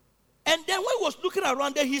 And then when he was looking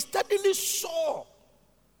around there, he suddenly saw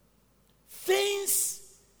things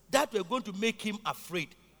that were going to make him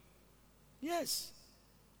afraid. Yes.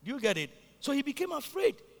 Do you get it? So he became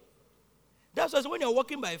afraid. That's why when you're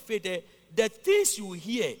walking by faith, the things you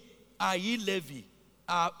hear are ye levy,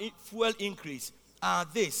 are fuel increase, are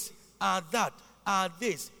this, are that, are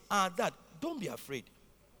this, are that. Don't be afraid.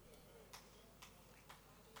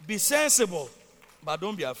 Be sensible, but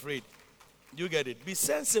don't be afraid. Do you get it? Be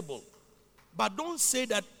sensible. But don't say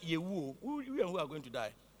that you and who are going to die.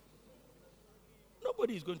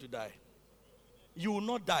 Nobody is going to die. You will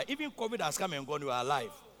not die. Even COVID has come and gone, you are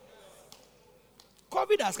alive.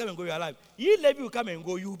 COVID has come and gone, you are alive. Ye levy will come and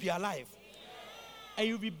go, you will be alive. And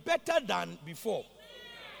you'll be better than before.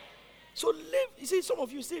 So live. You see, some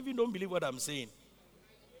of you still even don't believe what I'm saying.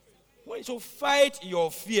 So fight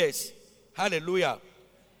your fears. Hallelujah.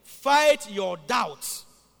 Fight your doubts.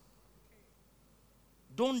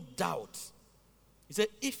 Don't doubt. He said,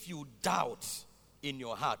 if you doubt in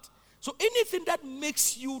your heart. So anything that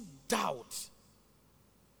makes you doubt.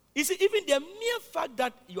 You see, even the mere fact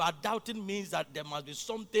that you are doubting means that there must be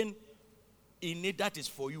something in it that is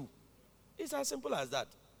for you. It's as simple as that.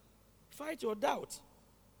 Fight your doubt.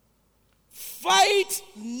 Fight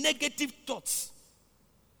negative thoughts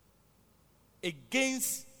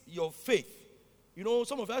against your faith. You know,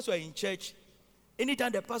 some of us who are in church,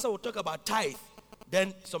 anytime the pastor will talk about tithe,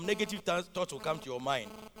 then some negative thoughts will come to your mind.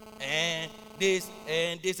 And they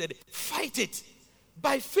said, fight it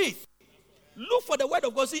by faith. Look for the word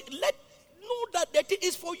of God. See, let know that it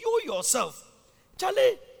is for you yourself.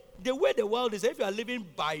 Charlie, the way the world is, if you are living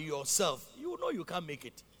by yourself, you know you can't make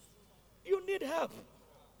it. You need help.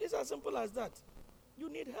 It's as simple as that. You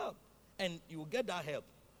need help. And you will get that help.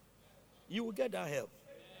 You will get that help.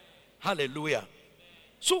 Hallelujah.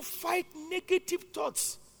 So fight negative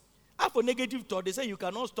thoughts. After negative thought, they say you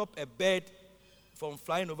cannot stop a bird from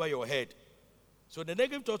flying over your head. So the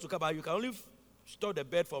negative thoughts will come out. You can only stop the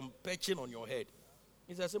bird from perching on your head.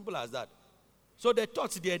 It's as simple as that. So the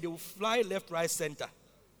thoughts there, they will fly left, right, center.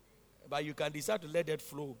 But you can decide to let that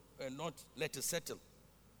flow and not let it settle.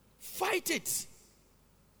 Fight it.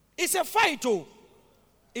 It's a fight, oh.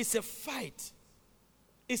 It's a fight.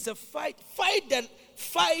 It's a fight.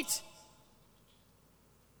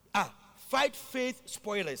 Fight faith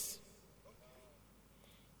spoilers.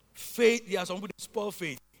 Faith, there are some people who spoil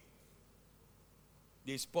faith.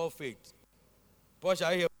 They spoil faith. Paul,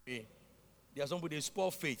 shall I hear me? There are some people who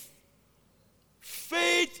spoil faith.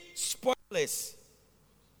 Faith spoilers.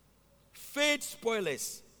 Faith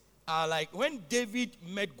spoilers are like when David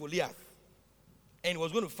met Goliath and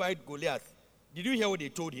was going to fight Goliath. Did you hear what they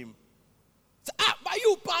told him? But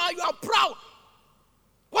you are proud.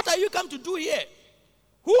 What are you come to do here?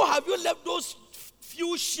 Who have you left those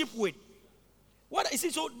few sheep with? What is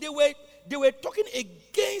it? So they were talking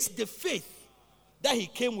against the faith that he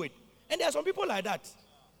came with. And there are some people like that.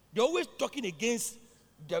 They're always talking against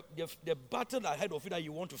the battle ahead of you that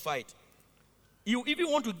you want to fight. You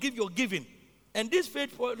even want to give your giving. And these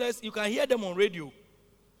faithfulness, you can hear them on radio.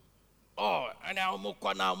 Oh, and I'm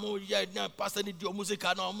pastor need your music,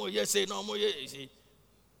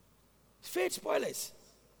 faith spoilers.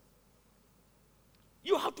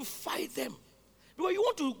 You have to fight them. Because you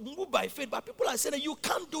want to move by faith, but people are saying that you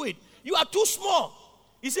can't do it. You are too small.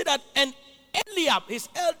 He said that, and Eliab, his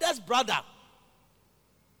eldest brother,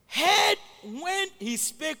 heard when he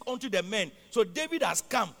spake unto the men. So David has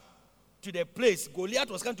come to the place. Goliath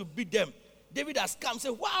was come to beat them. David has come and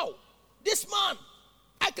said, wow, this man,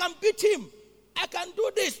 I can beat him. I can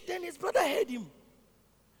do this. Then his brother heard him.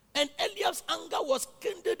 And Eliab's anger was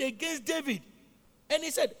kindled against David. And he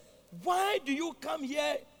said, why do you come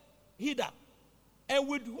here hither? And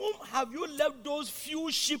with whom have you left those few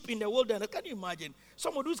sheep in the wilderness? Can you imagine?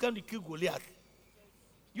 Somebody who's going to kill Goliath.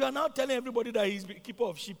 You are now telling everybody that he's the keeper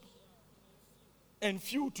of sheep. And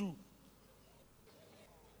few too.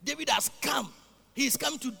 David has come. He's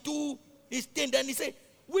come to do his thing. Then he said,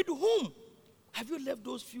 with whom have you left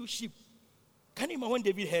those few sheep? Can you imagine when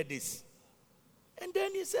David heard this? And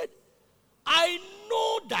then he said, I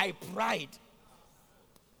know thy pride.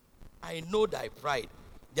 I know thy pride.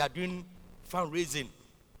 They are doing fundraising.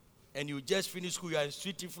 And you just finish school, you are in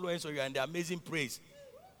street influence, or you are in the amazing praise.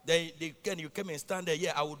 Then you come and stand there,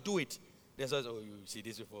 yeah, I will do it. They say, oh, you see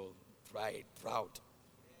this before, pride, proud.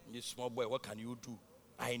 You small boy, what can you do?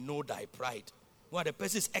 I know thy pride. When the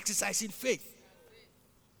person is exercising faith.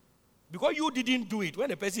 Because you didn't do it. When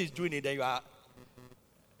the person is doing it, then you are.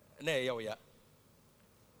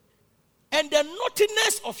 And the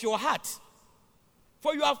naughtiness of your heart.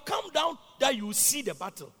 For you have come down that you see the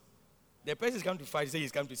battle. The person is coming to fight, he says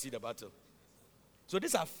he's come to see the battle. So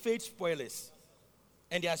these are faith spoilers.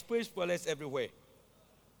 And there are faith spoilers everywhere.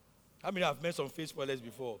 How many have met some faith spoilers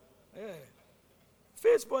before? Yeah.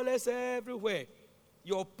 Faith spoilers everywhere.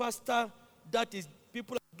 Your pastor, that is,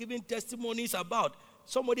 people are giving testimonies about.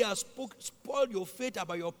 Somebody has spoiled your faith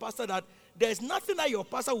about your pastor, that there's nothing that your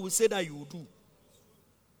pastor will say that you will do.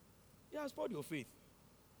 He has spoiled your faith.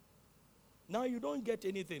 Now you don't get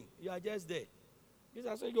anything. You are just there.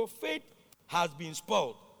 Jesus said, your faith has been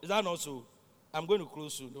spoiled. Is that not so? I'm going to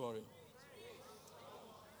close soon. Don't worry.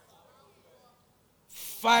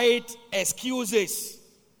 Fight excuses.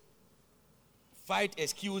 Fight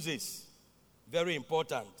excuses. Very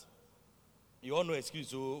important. You all know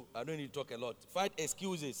excuses, so I don't need to talk a lot. Fight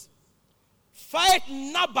excuses. Fight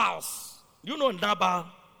Nabals. You know Nabal?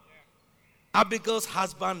 Abigail's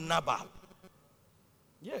husband Nabal.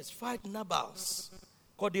 Yes, fight Nabals.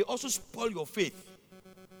 Because they also spoil your faith.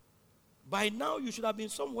 By now you should have been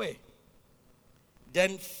somewhere.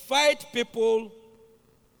 Then fight people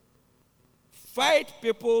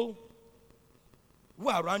who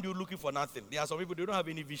are around you looking for nothing. There are some people, they don't have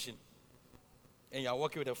any vision. And you are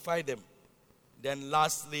working with them, fight them. Then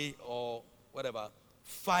lastly, or whatever,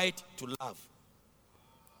 fight to love.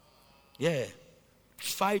 Yeah.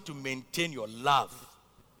 Fight to maintain your love.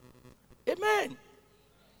 Amen.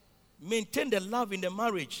 Maintain the love in the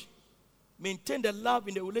marriage. Maintain the love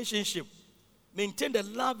in the relationship. Maintain the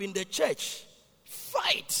love in the church.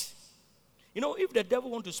 Fight. You know, if the devil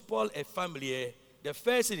wants to spoil a family, the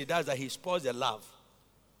first thing he does is that he spoils the love.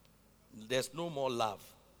 There's no more love.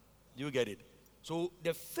 Do you get it? So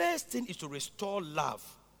the first thing is to restore love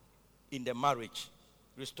in the marriage.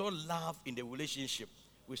 Restore love in the relationship.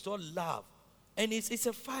 Restore love. And it's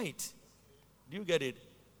a fight. Do you get it?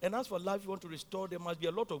 And as for love, if you want to restore, there must be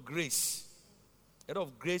a lot of grace. A lot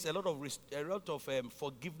of grace, a lot of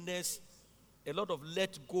forgiveness, a lot of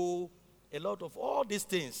let go, a lot of all these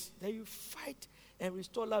things. Then you fight and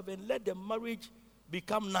restore love and let the marriage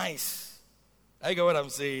become nice. I get what I'm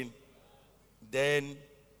saying? Then,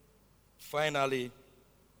 finally,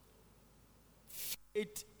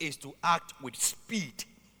 faith is to act with speed.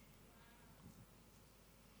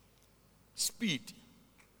 Speed.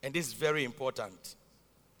 And this is very important.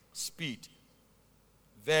 Speed.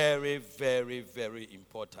 Very, very, very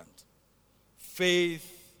important.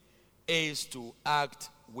 Faith is to act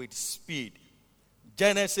with speed.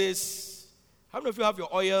 Genesis. How many of you have your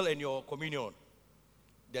oil and your communion?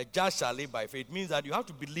 The just shall live by faith. It means that you have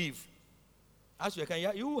to believe. As you can,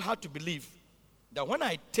 you have to believe that when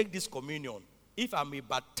I take this communion, if I may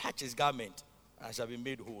but touch his garment, I shall be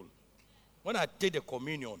made whole. When I take the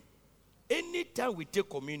communion, anytime we take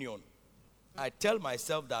communion, I tell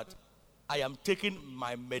myself that I am taking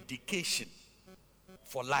my medication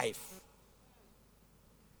for life.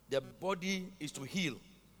 The body is to heal.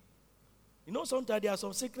 You know, sometimes there are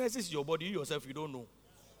some sicknesses in your body, you yourself, you don't know.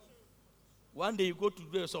 One day you go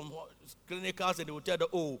to some clinicals and they will tell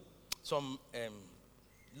you, some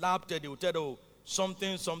lab test, they will tell you,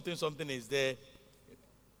 something is there.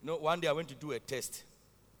 You know, one day I went to do a test.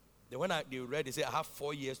 Then when they read, they said, I have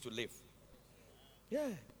 4 years to live. Yeah.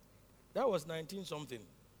 That was 19-something.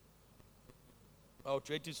 Or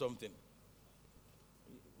 20-something.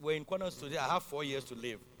 We're in Quanos today, I have 4 years to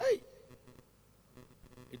live. Hey!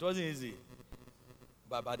 It wasn't easy.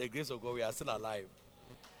 But by the grace of God, we are still alive.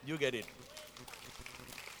 You get it?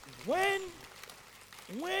 When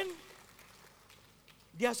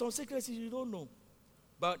there are some sicknesses you don't know.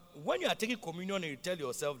 But when you are taking communion and you tell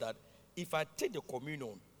yourself that if I take the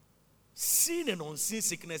communion, seen and unseen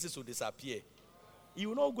sicknesses will disappear. You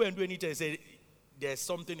will not go and do anything and say there's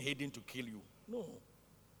something hidden to kill you. No.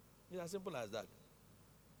 It's as simple as that.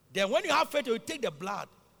 Then when you have faith, you take the blood.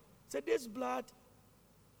 Say, this blood,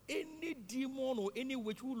 any demon or any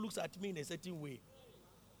witch who looks at me in a certain way,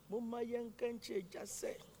 just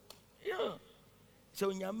say, yeah.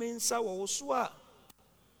 So nyamensa wa oswa.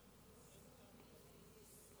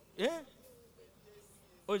 Yeah?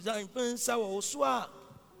 Ozanpensa wa oswa.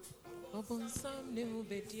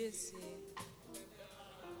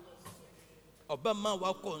 Obama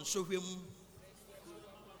wa konsohwem.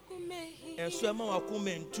 Ensuama wa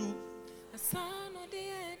kumentu. Sa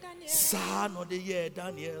no de ye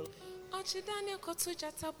Daniel. Ochi Daniel kotu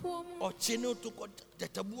jatabuomu. Ochi no to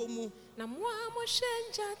jatabuomu. Na mwa mo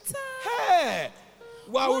shenjata. Hey!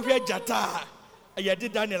 Wa wo hwe jata. Ye de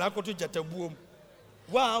Daniel akoto jatabuomu.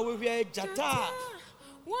 Wa wo hwe jata.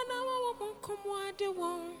 Wana wa konkomo ade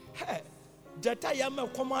won. Hey! Jata ya me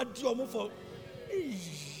komo ade omu for.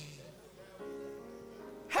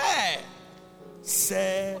 Hey!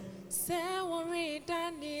 Say worry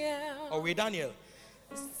Daniel. Oh, we Daniel.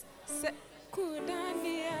 Say ku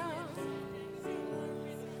Daniel.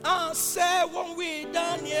 Say one we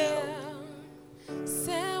Daniel.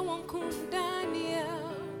 Say one ku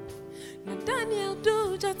Daniel. Na Daniel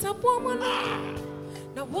do jatabuomu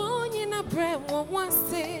na wonye na bre won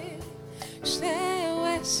say.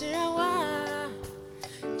 Shewe shirawa.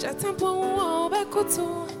 Jatabuomu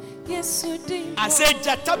obekoto. I said,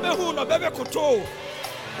 Jatabehu no bebe koto.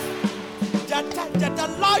 Jata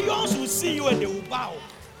lions will see you and they will bow.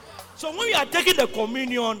 So when you are taking the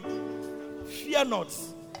communion, fear not.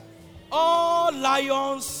 All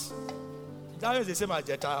lions is the same as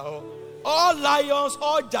Jata. All lions,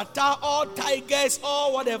 all Jata, all tigers,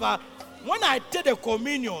 all whatever. When I take the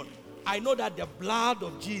communion, I know that the blood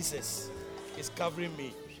of Jesus is covering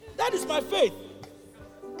me. That is my faith.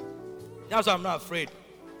 That's why I'm not afraid.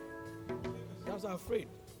 That's why I'm afraid.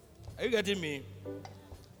 Are you getting me?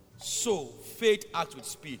 So, faith acts with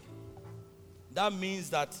speed. That means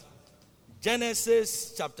that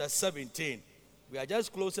Genesis chapter 17. We are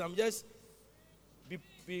just closing. I'm just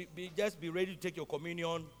be ready to take your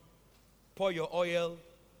communion, pour your oil.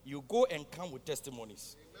 You go and come with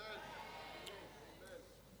testimonies.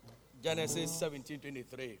 Genesis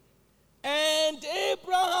 17:23. And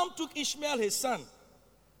Abraham took Ishmael his son,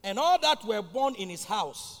 and all that were born in his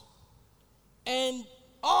house, and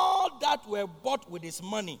all that were bought with his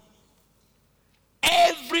money,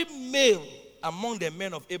 every male among the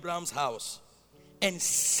men of Abraham's house, and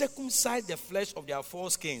circumcised the flesh of their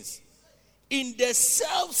foreskins in the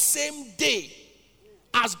self same day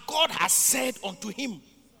as God has said unto him.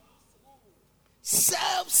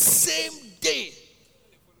 Self same day.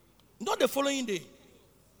 Not the following day.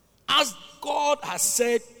 As God has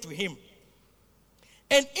said to him.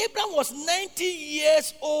 And Abraham was 90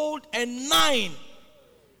 years old and 9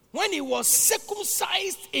 when he was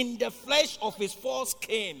circumcised in the flesh of his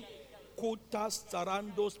foreskin. Kotas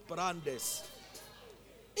tarandos brandes.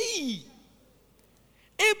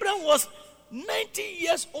 Abraham was 90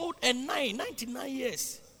 years old and 99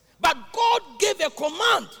 years. But God gave a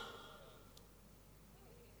command.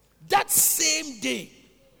 That same day,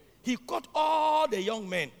 he caught all the young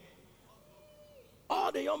men.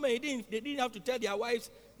 All the young men, they didn't have to tell their wives,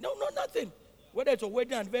 no, nothing. Whether it's a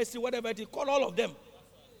wedding anniversary, whatever it is, call all of them.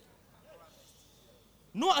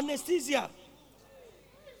 No anesthesia.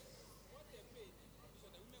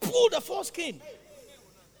 Pull the foreskin.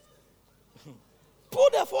 Pull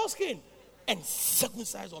the foreskin and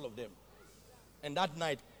circumcise all of them. And that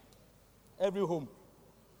night, every home.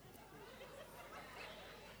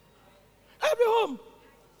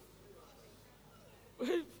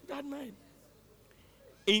 That night.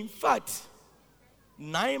 In fact,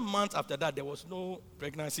 9 months after that, there was no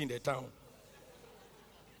pregnancy in the town.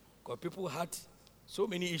 Because people had so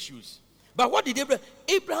many issues. But what did Abraham?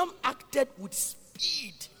 Abraham acted with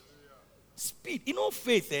speed. Speed. You know,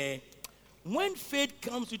 faith, when faith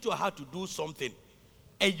comes into your heart to do something,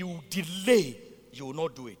 and you delay, you will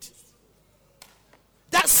not do it.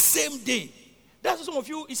 That same day. That's what some of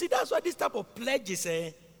you see, that's why this type of pledges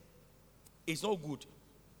is not good.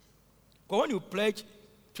 Because when you pledge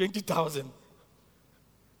 20,000,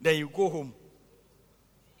 then you go home.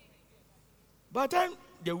 By the time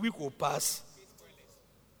the week will pass,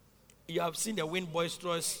 you have seen the wind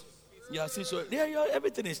boisterous, you have seen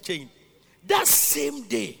everything is changed. That same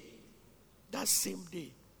day.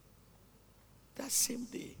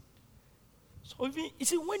 So even, you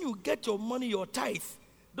see, when you get your money, your tithe,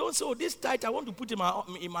 don't say, this tithe I want to put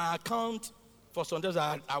in my account for some days.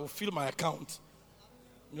 I will fill my account.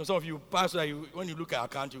 You know, some of you pass when you look at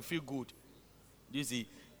account, you feel good. You see,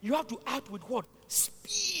 you have to act with what?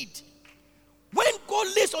 Speed. When God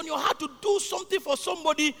lays on your heart to do something for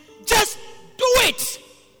somebody, just do it.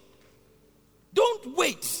 Don't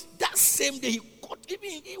wait. That same day,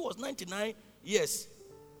 he was 99 years.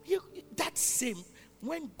 That same,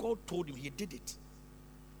 when God told him, he did it.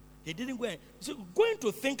 He didn't go. So going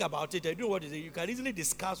to think about it, I know what it is. You can easily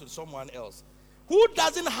discuss with someone else who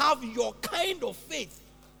doesn't have your kind of faith.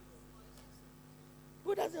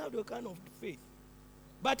 Who doesn't have your kind of faith?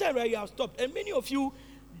 By the time you have stopped, and many of you,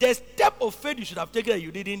 the step of faith you should have taken that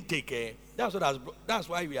you didn't take. That's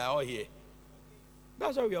why we are all here.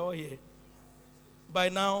 That's why we are all here. By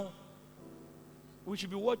now, we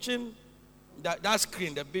should be watching that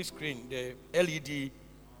screen, the big screen, the LED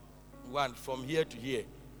one from here to here.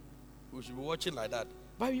 We should be watching like that.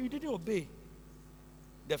 But you didn't obey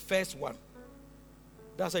the first one.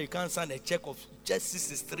 That's why you can't sign a check of just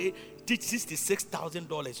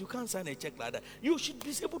 $66,000. You can't sign a check like that. You should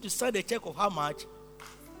be able to sign a check of how much?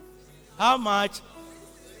 How much?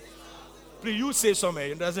 Please, you say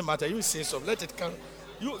something. It doesn't matter. You say something. Let it come.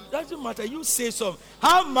 Doesn't matter. You say something.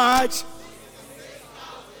 How much?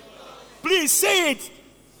 Please say it.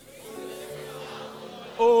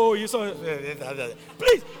 Oh, you saw.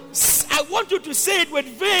 Please, I want you to say it with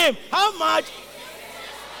vim. How much?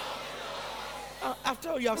 After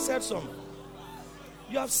all, you have said some.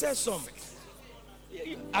 You have said some.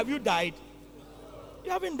 Have you died?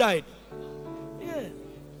 You haven't died. Yeah.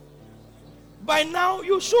 By now,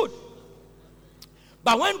 you should.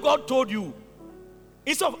 But when God told you,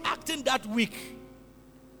 instead of acting that weak,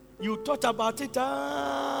 you thought about it.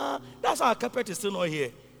 That's how our carpet is still not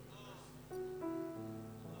here.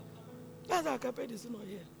 That's how our carpet is still not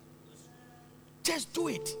here. Just do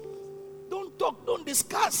it. Don't talk. Don't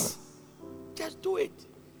discuss. Just do it.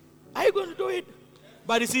 Are you going to do it?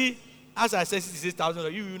 But you see, as I said,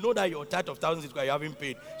 66,000. You know that your tithe of thousands is because you haven't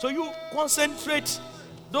paid. So you concentrate.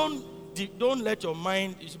 Don't let your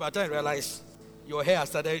mind. By the time you realize your hair has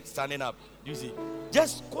started standing up. You see,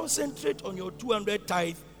 just concentrate on your 200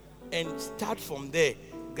 tithe and start from there.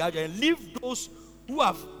 Gradually, and leave those who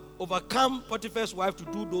have overcome Potiphar's wife to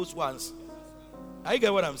do those ones. Are you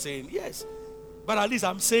get what I'm saying? Yes. But at least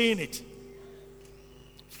I'm saying it.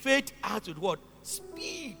 Faith acts with what?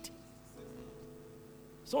 Speed.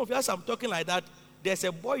 Some of you, as I'm talking like that, there's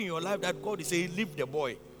a boy in your life that God is saying, leave the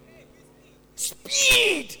boy.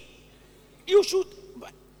 Speed. You should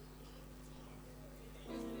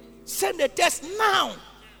send the test now.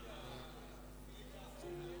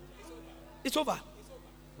 It's over.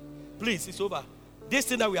 Please, it's over. This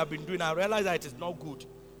thing that we have been doing, I realize that it is not good.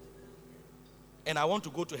 And I want to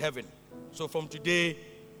go to heaven. So from today,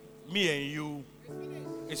 me and you,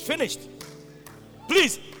 it's finished.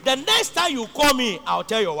 Please, the next time you call me, I'll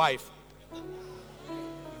tell your wife.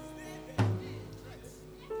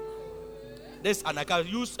 This and I can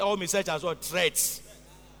use all message as well, threats.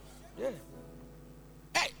 Yeah.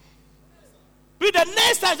 Hey. Please, the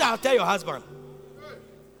next time I'll tell your husband.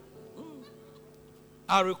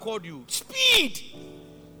 I'll record you. Speed.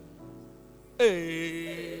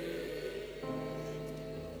 Hey.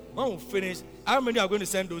 When we finish, how many are going to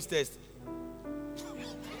send those tests?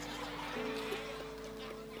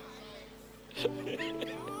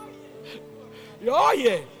 You're all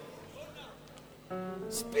here.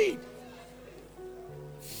 Speed.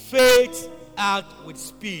 Faith act with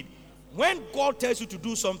speed. When God tells you to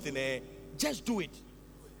do something, just do it.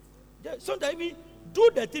 Sometimes even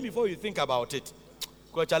do the thing before you think about it.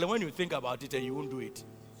 Because Charlie, when you think about it, you won't do it.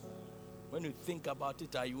 When you think about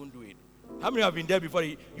it, you won't do it. How many have been there before?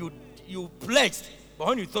 You pledged, but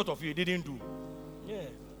when you thought of it, you didn't do. Yeah.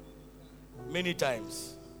 Many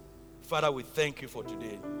times. Father, we thank you for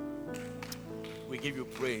today. We give you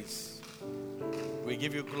praise. We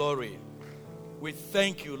give you glory. We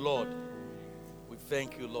thank you, Lord. We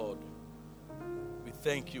thank you, Lord. We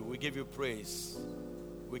thank you. We give you praise.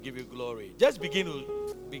 We give you glory. Just begin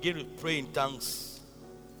to pray in tongues.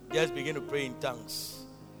 Just begin to pray in tongues.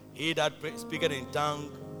 He that speaketh in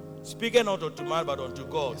tongue, speaketh not unto man, but unto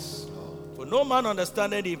God. For no man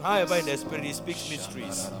understandeth him, however in the spirit he speaks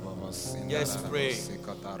mysteries. Yes, pray.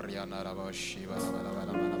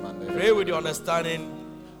 Pray with your understanding.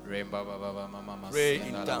 Pray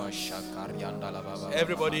in tongues.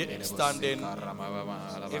 Everybody standing,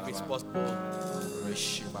 if it's possible.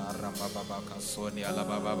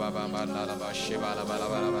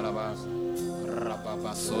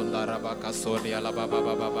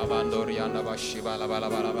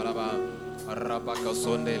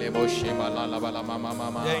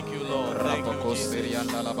 Thank you, Lord. Thank you,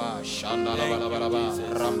 Jesus.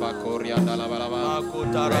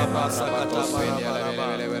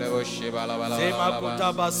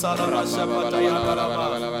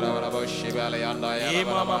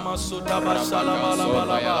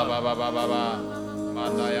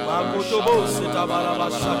 Makotobo sitabalaba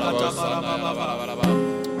shakatabalaba.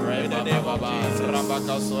 In the name of Jesus.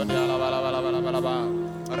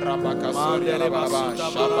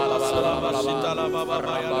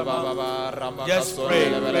 Just pray.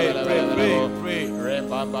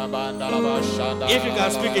 If you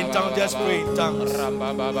can speak in tongues, just pray in tongues. Thank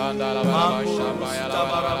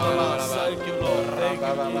you, Lord. Thank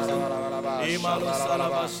you, Jesus.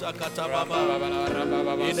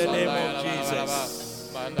 In the name of Jesus.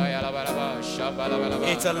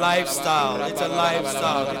 It's a lifestyle. It's a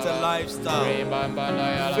lifestyle. It's a lifestyle.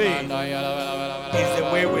 Faith is the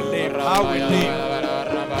way we live. How we live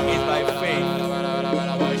is by faith.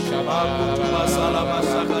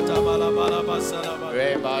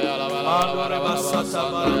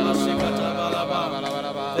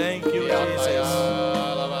 Thank you, Jesus.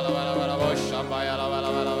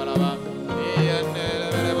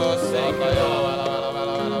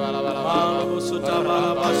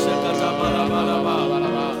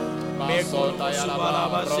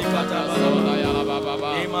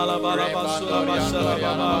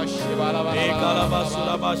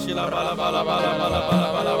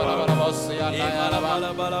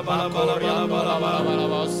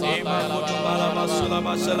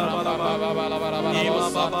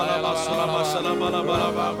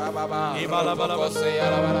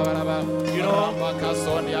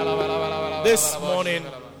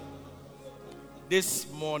 This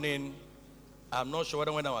morning, I'm not sure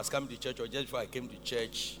whether when I was coming to church or just before I came to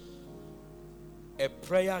church, a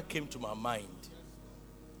prayer came to my mind.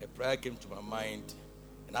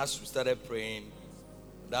 And as we started praying,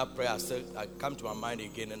 that prayer came to my mind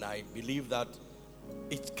again, and I believe that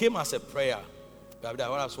it came as a prayer.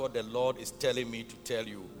 That's what the Lord is telling me to tell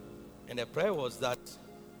you. And the prayer was that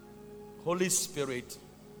Holy Spirit,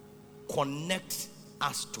 connect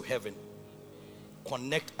us to heaven.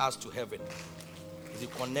 Connect us to heaven.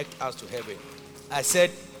 Connect us to heaven. I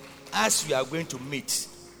said, as we are going to meet,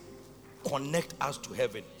 connect us to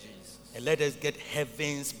heaven. Jesus. And let us get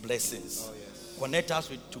heaven's blessings. Oh, yes. Connect us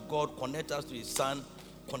to God, connect us to His Son,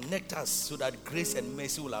 connect us so that grace and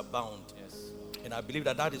mercy will abound. Yes. And I believe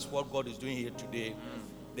that is what God is doing here today.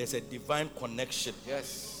 There's a divine connection.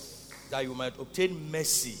 Yes. That you might obtain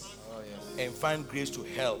mercy and find grace to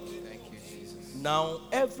help. Thank you, Jesus. Now,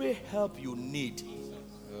 every help you need,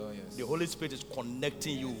 the Holy Spirit is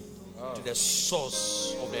connecting you to the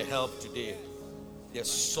source of the help today. The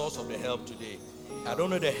source of the help today. I don't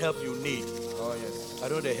know the help you need. I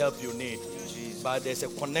don't know the help you need. Jesus. But there's a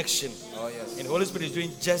connection. And the Holy Spirit is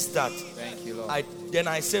doing just that. Thank you, Lord. Then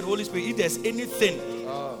I said, Holy Spirit, if there's anything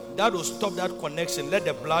that will stop that connection, let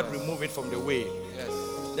the blood remove it from the way.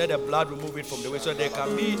 Let the blood remove it from the way. So there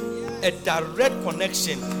can be a direct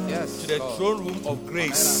connection to the throne room of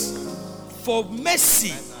grace for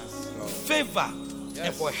mercy, favor,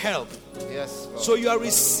 and for help. So you are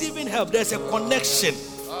receiving help. There's a connection.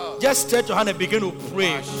 Just stretch your hand and begin to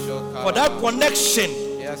pray for that connection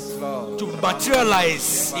to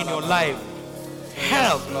materialize in your life.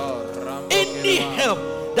 Help. Any help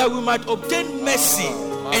that we might obtain mercy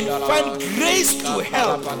and find grace to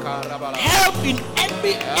help. Help in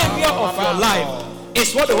every area of your life.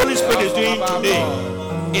 It's what the Holy Spirit is doing today.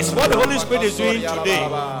 It's what the Holy Spirit is doing today.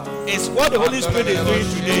 It's what the Holy Spirit is doing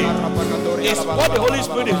today. It's what the Holy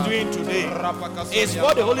Spirit is doing today. It's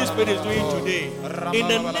what the Holy Spirit is doing today. In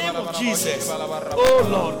the name of Jesus. Oh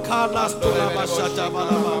Lord.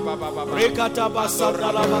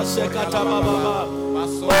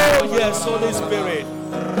 Oh yes, Holy Spirit.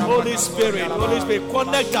 Holy Spirit. Holy Spirit.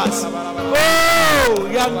 Connect us. Oh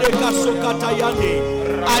Yandeka Sokata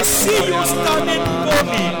Yande. I see you standing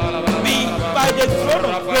boldly by the throne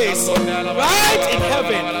of grace, right in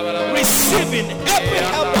heaven, receiving every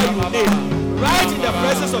help that you need, right in the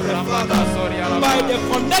presence of the Father, by the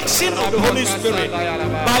connection of the Holy Spirit,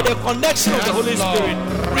 by the connection of the Holy Spirit.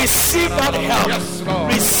 Receive that help.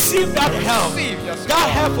 Receive that help. That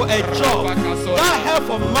help for a job, that help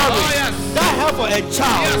for marriage, that help for a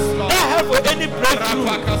child, that help for any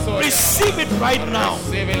breakthrough. Receive it right now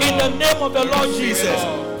in the name of the Lord Jesus.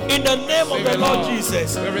 In the name of the Lord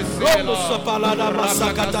Jesus. Heaven knows.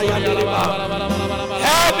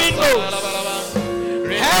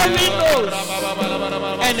 Heaven knows.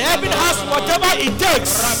 And heaven has whatever it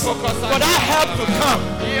takes for that help to come.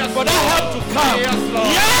 For that help to come.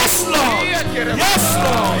 Yes, Lord. Yes,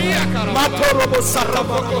 Lord.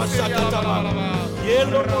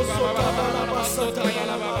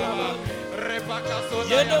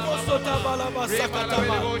 Yene mosota balaba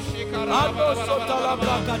sakataba. Ando sota la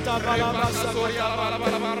brakata balaba sakataba.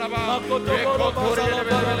 Makoto bolo basala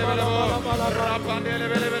balaba. Rapandele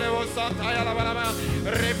bele santa ya la balaba.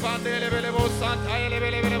 Repandele bele santa ya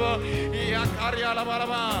bele Yakaria la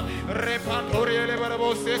balaba. Repandori le bele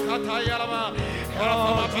sekata ya la ba.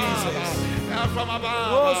 Oh Jesus. From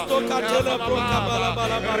above. Rosto katele broka balaba.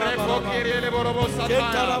 Repokiri le bolo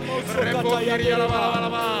santa. Repokiri la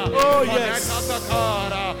balaba. Oh yes.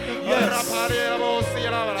 Yes.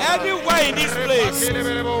 Everywhere in this place.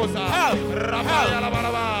 Help.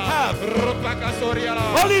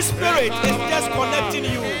 Holy Spirit is just connecting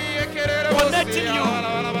you. Connecting you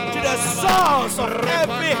to the source of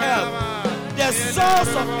every help. The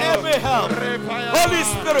source of every help. Holy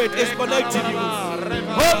Spirit is connecting you.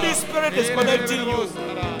 Holy Spirit is connecting you.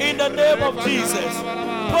 In the name of Jesus.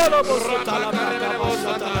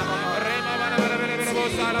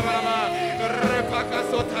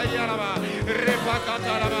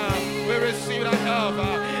 We receive that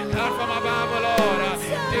help from above, Lord.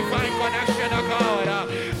 Divine connection, of God,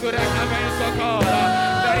 to the heavens, of God.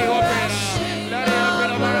 Let it open. Let it open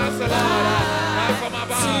over us, Lord. From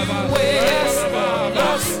above.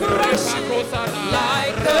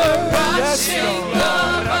 Like the rushing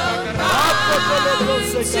of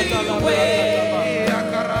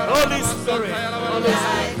Holy Spirit.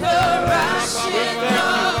 like the rushing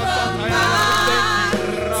of a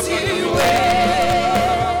mighty wave.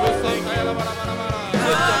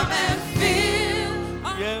 Come and fill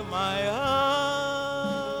Yeah, my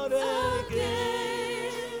heart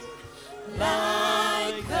again.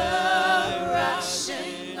 like the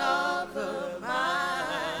rushing of a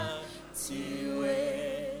mighty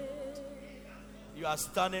wave. You are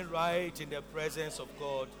standing right in the presence of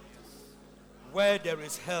God. Where there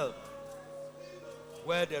is help.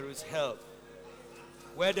 Where there is help.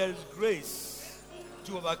 Where there is grace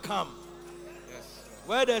to overcome.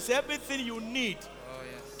 Where there's everything you need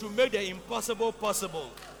to make the impossible possible.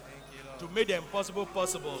 To make the impossible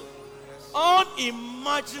possible.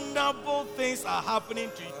 Unimaginable things are happening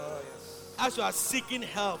to you as you are seeking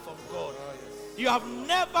help from God. You have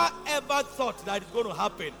never ever thought that it's going to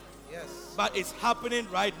happen. But it's happening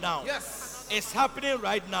right now. It's happening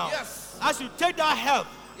right now. As you take that help,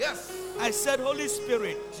 I said, Holy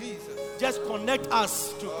Spirit, just connect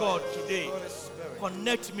us to God today.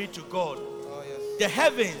 Connect me to God. The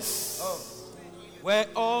heavens, where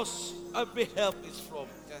every help is from.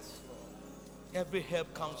 Every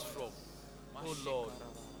help comes from. Oh Lord.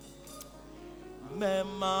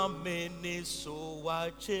 Mema meni so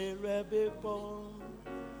wachere bebo.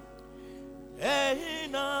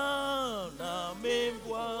 Ehina na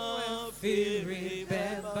membwa firi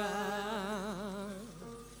beba.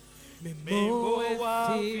 Mo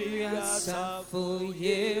efiria safo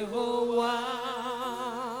Yehowa.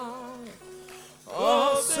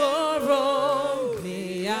 Osoro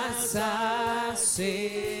mi asase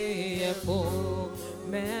efo.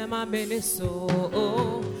 Mema meniso,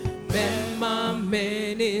 mema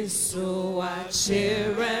meniso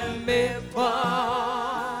achere me pa.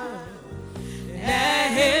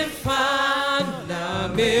 Ehifana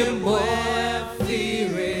me mo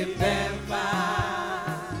efiri beba.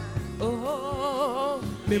 Oh,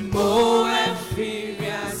 me mo efiri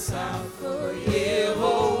asafo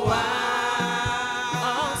Yehowa.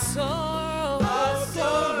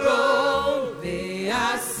 Osoro me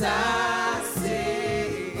asase.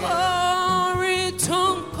 Oritonko,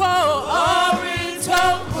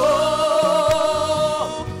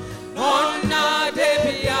 Ona de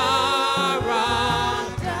biara.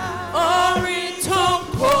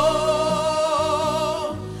 Oritonko,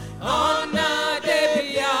 Ona de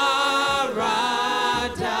biara.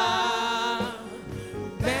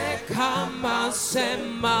 Bekama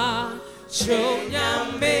sema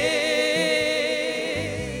chonyame.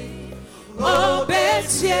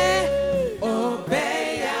 Obetie,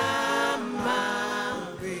 obeyama.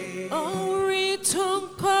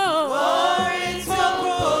 Oritonko,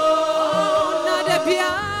 Ona de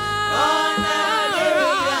biara.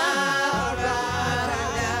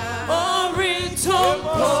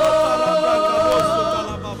 Oritonko,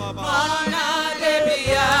 Ona de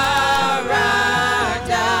biara.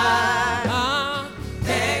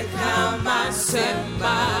 Bekama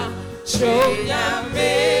sema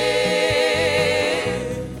chonyame.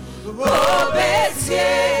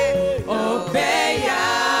 Obetie, obeyama.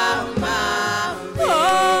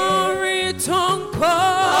 Oritonko,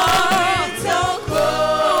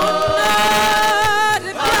 Ona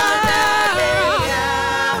de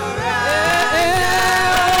biara.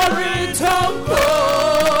 Oritonko,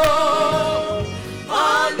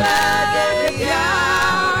 Ona de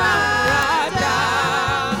biara.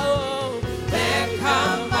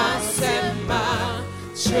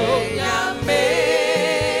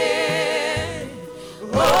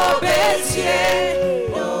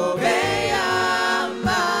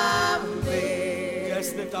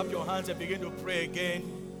 up your hands and begin to pray again.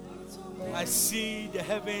 I see the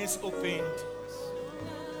heavens opened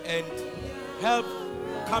and help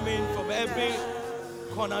coming from every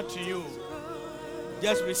corner to you.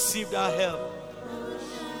 Just receive that help.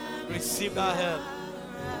 Receive that help.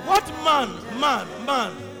 What man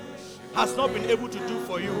has not been able to do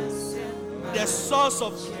for you, the source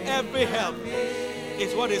of every help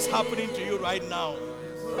is what is happening to you right now.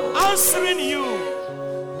 Answering you.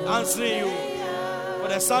 For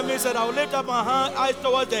the psalmist said, I will lift up my eyes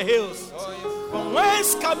towards the hills. From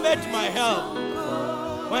whence cometh my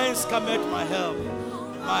help? Whence cometh my help?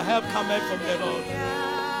 My help cometh from the Lord.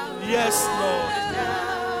 Yes, Lord.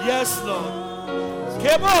 Yes, Lord.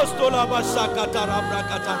 Kebos tola bashaka tarabra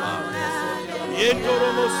katama.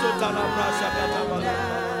 Yendoro mosotala brashaka tabala.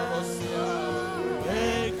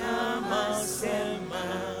 Ekama sema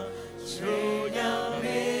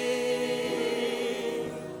shoyame.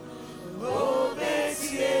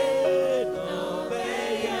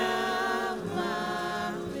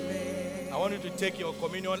 I want you to take your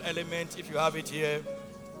communion element. If you have it here,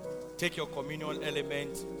 take your communion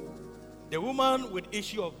element. The woman with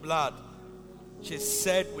issue of blood, she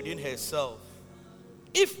said within herself,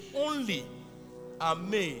 if only I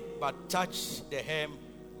may but touch the hem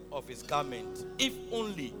of his garment. If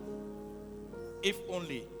only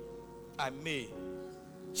I may.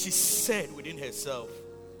 She said within herself.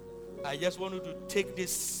 I just want you to take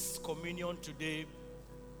this communion today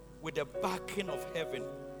with the backing of heaven.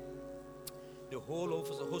 The whole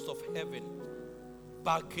host of heaven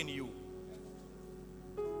backing you.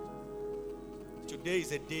 Today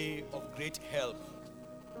is a day of great help.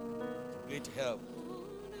 Great help.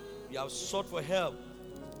 You have sought for help.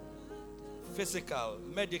 Physical,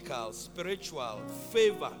 medical, spiritual,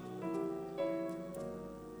 favor.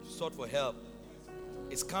 You sought for help.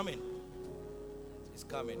 It's coming. It's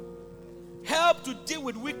coming. Help to deal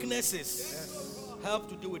with weaknesses. Yes. Help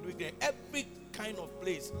to deal with weakness. Every kind of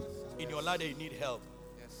place in your life that you need help.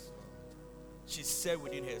 Yes. She said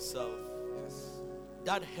within herself, yes.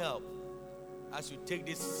 That help, as you take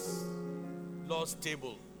this Lord's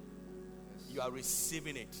table, yes. You are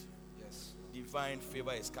receiving it. Yes. Divine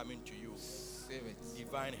favor is coming to you. Receive it.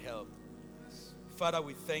 Divine help. Yes. Father,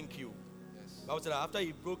 we thank you. Yes. Bible said after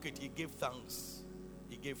he broke it, he gave thanks.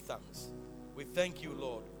 He gave thanks. We thank you,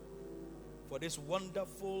 Lord, for this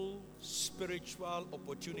wonderful spiritual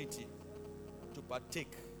opportunity to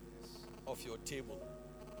partake of your table.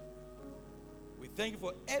 We thank you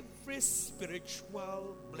for every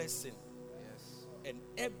spiritual blessing, yes, and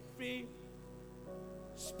every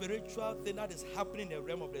spiritual thing that is happening in the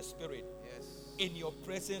realm of the spirit, yes, in your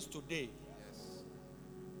presence today. Yes.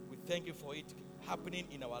 We thank you for it happening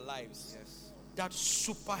in our lives. Yes. That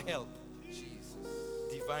super help, Jesus,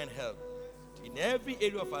 divine help. In every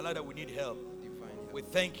area of our life that we need help, we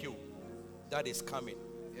thank you that is coming.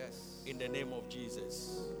 Yes. In the name of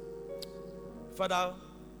Jesus. Father,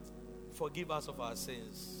 forgive us of our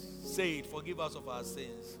sins. Say it, forgive us of our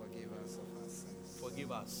sins. Forgive us of our sins.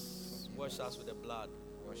 Forgive us. Wash us with the blood.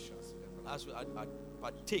 Wash us with the blood. As we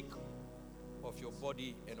partake of your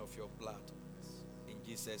body and of your blood. Yes. In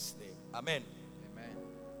Jesus' name. Amen. Amen.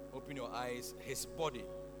 Open your eyes. His body.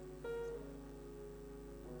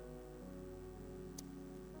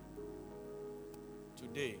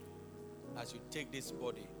 Today, as you take this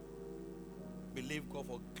body, believe God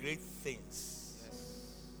for great things. Yes.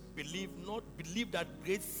 Believe that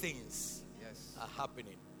great things, yes, are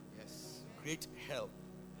happening. Yes. Great help,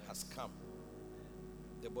 yes, has come.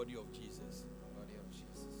 The body of Jesus. The body of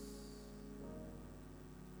Jesus.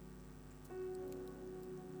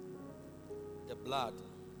 The blood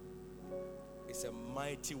is a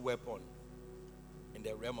mighty weapon in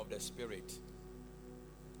the realm of the spirit.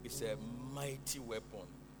 It's a mighty weapon.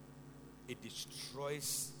 It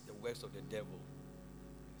destroys the works of the devil.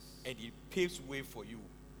 And it paves way for you.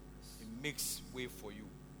 It makes way for you.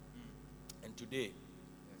 And today,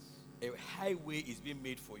 yes, a highway is being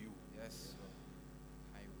made for you. Yes,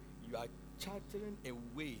 highway. You are chartering a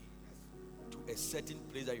way to a certain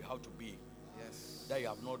place that you have to be. Yes. That you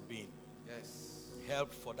have not been. Yes.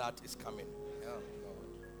 Help for that is coming. Help, Lord.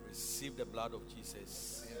 Receive the blood of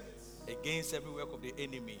Jesus. Yes. Against every work of the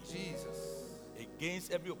enemy. Jesus.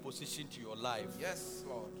 Against every opposition to your life. Yes,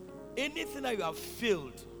 Lord. Anything that you have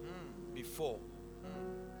failed before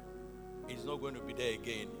is not going to be there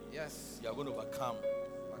again. Yes. You are going to overcome.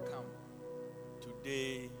 Overcome.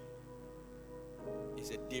 Today is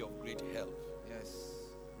a day of great help. Yes.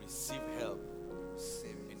 Receive help.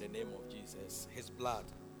 Receive it. In the name of Jesus. His blood.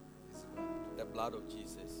 His blood. The blood of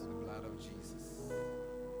Jesus. The blood of Jesus.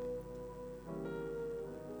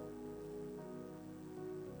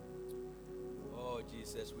 Oh, Lord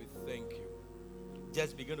Jesus, we thank you.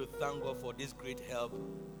 Just begin to thank God for this great help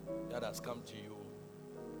that has come to you.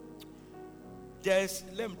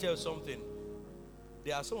 Let me tell you something.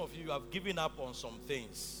 There are some of you who have given up on some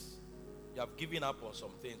things. You have given up on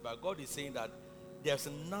some things. But God is saying that there's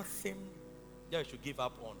nothing that you should give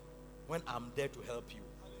up on when I'm there to help you.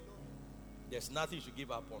 There's nothing you should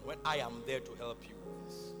give up on when I am there to help you.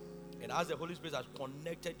 And as the Holy Spirit has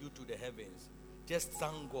connected you to the heavens, just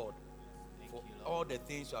thank God for all the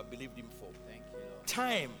things you have believed Him for. Thank you, Lord.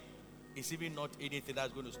 Time is even not anything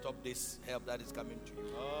that's going to stop this help that is coming to you.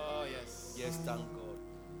 Oh, yes. Just thank God.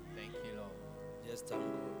 Thank you, Lord. Just thank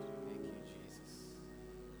God. Thank you, Jesus.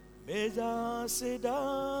 Meza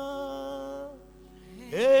seda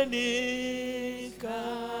eni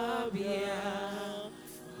kabia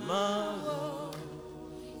maho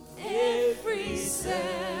Every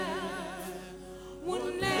cell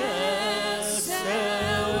will never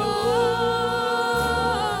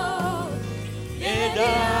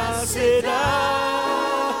Meza seda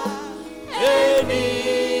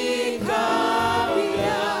eni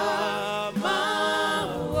kabia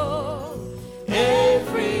maho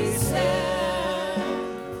every cell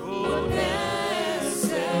will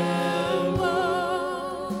never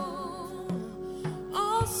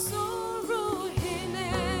also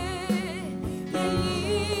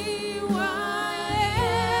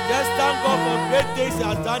Just thank God for great things He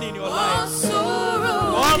has done in your life.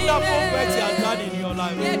 Wonderful works He has done in your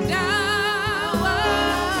life.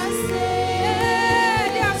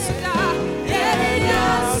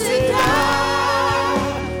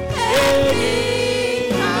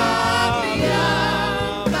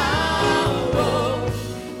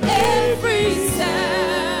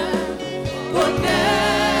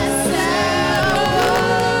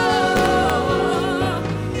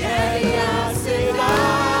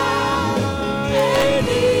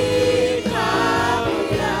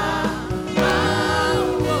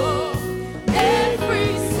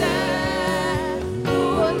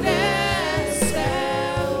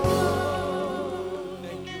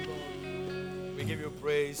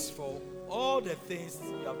 Things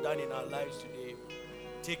you have done in our lives today.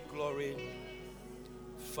 Take glory,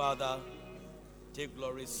 Father. Take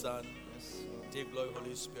glory, Son. Take glory,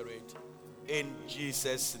 Holy Spirit. In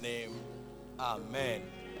Jesus' name, amen.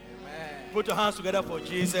 Amen. Put your hands together for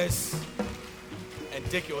Jesus and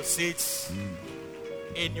take your seats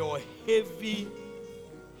in your heavy,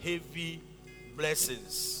 heavy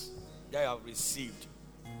blessings that you have received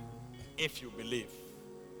if you believe.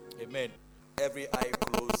 Amen. Every eye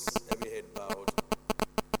closed, every head bowed.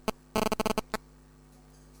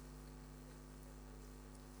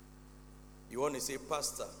 You want to say,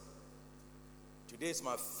 Pastor, today is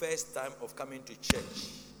my first time of coming to church.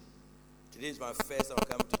 Today is my first time of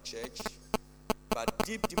coming to church. But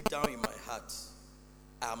deep down in my heart,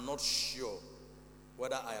 I am not sure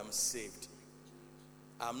whether I am saved.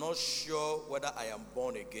 I'm not sure whether I am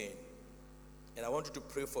born again. And I want you to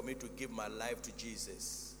pray for me to give my life to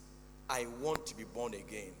Jesus. I want to be born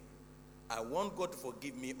again. I want God to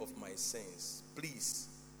forgive me of my sins. Please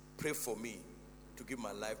pray for me to give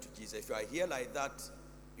my life to Jesus. If you are here like that,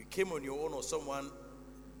 you came on your own or someone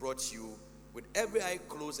brought you, with every eye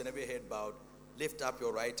closed and every head bowed, lift up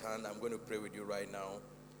your right hand. I'm going to pray with you right now.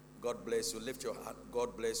 God bless you. Lift your hand.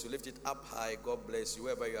 God bless you. Lift it up high. God bless you.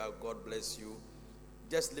 Wherever you are, God bless you.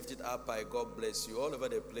 Just lift it up high. God bless you. All over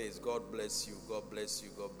the place, God bless you. God bless you.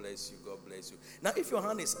 God bless you. God bless you. Now, if your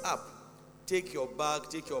hand is up, take your bag,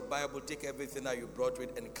 take your Bible, take everything that you brought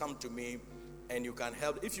with and come to me, and you can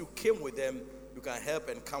help. If you came with them, you can help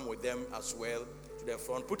and come with them as well to the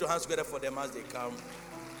front. Put your hands together for them as they come.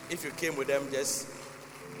 If you came with them, just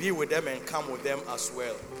be with them and come with them as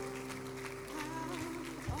well.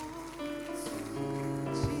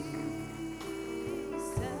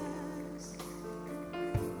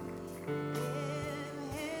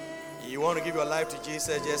 You want to give your life to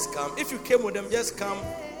Jesus, just come. If you came with them, just come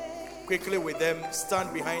quickly with them.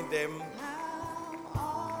 Stand behind them.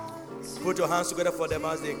 Put your hands together for them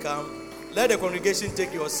as they come. Let the congregation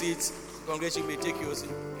take your seats. Congregation may take your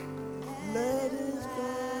seat. Let us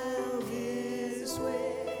go this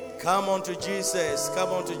way. Come on to Jesus. Come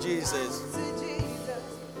on to Jesus.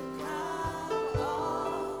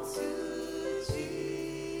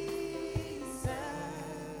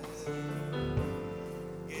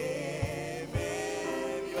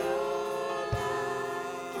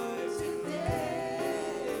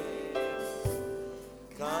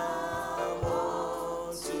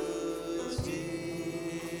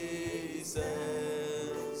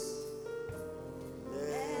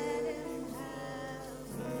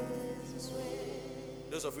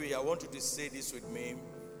 Those of you here, I want you to say this with me.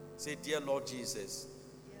 Say, Dear Lord Jesus,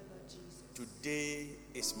 today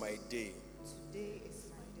is my day.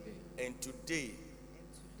 And today,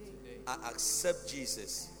 I accept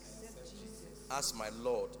Jesus as my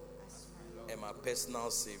Lord and my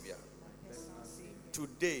personal Savior.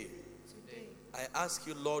 Today, I ask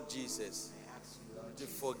you, Lord Jesus, to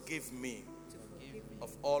forgive me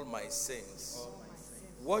of all my sins.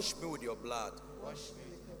 Wash me with your blood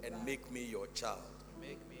and make me your child.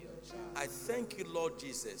 I thank you, Lord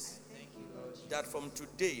Jesus, that from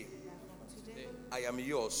today, I am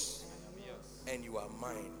yours and you are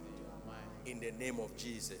mine. In the name of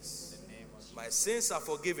Jesus. My sins are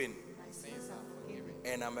forgiven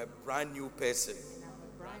and I'm a brand new person.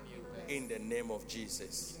 In the name of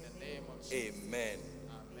Jesus. Amen.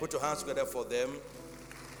 Put your hands together for them.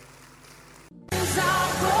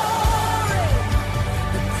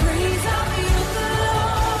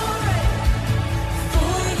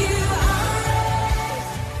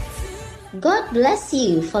 God bless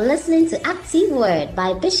you for listening to Active Word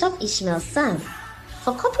by Bishop Ishmael Sam.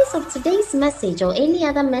 For copies of today's message or any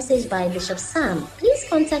other message by Bishop Sam, please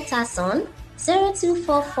contact us on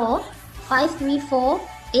 0244 534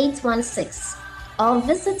 816 or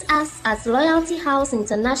visit us at Loyalty House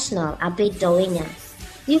International, Abedowenya.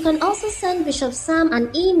 You can also send Bishop Sam an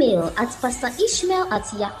email at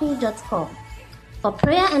pastorishmael@yahoo.com. For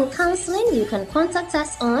prayer and counseling, you can contact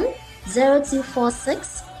us on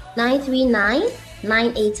 0246 939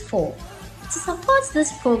 984. To support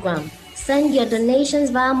this program, send your donations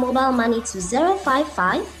via mobile money to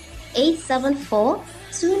 055 874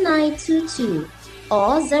 2922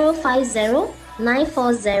 or 050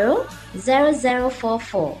 940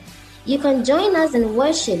 0044. You can join us in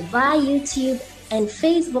worship via YouTube and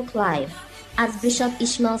Facebook Live at Bishop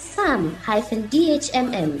Ishmael Sam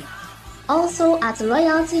 -DHMM. Also at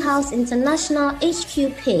Loyalty House International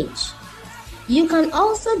HQ page. You can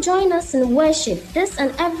also join us in worship this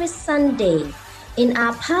and every Sunday in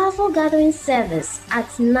our powerful gathering service at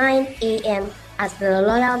 9 a.m. at the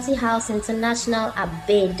Loyalty House International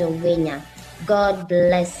Abedowenya. God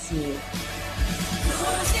bless you.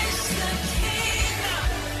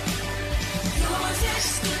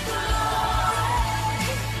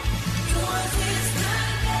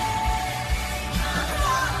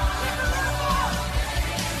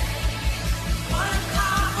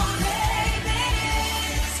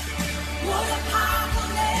 What a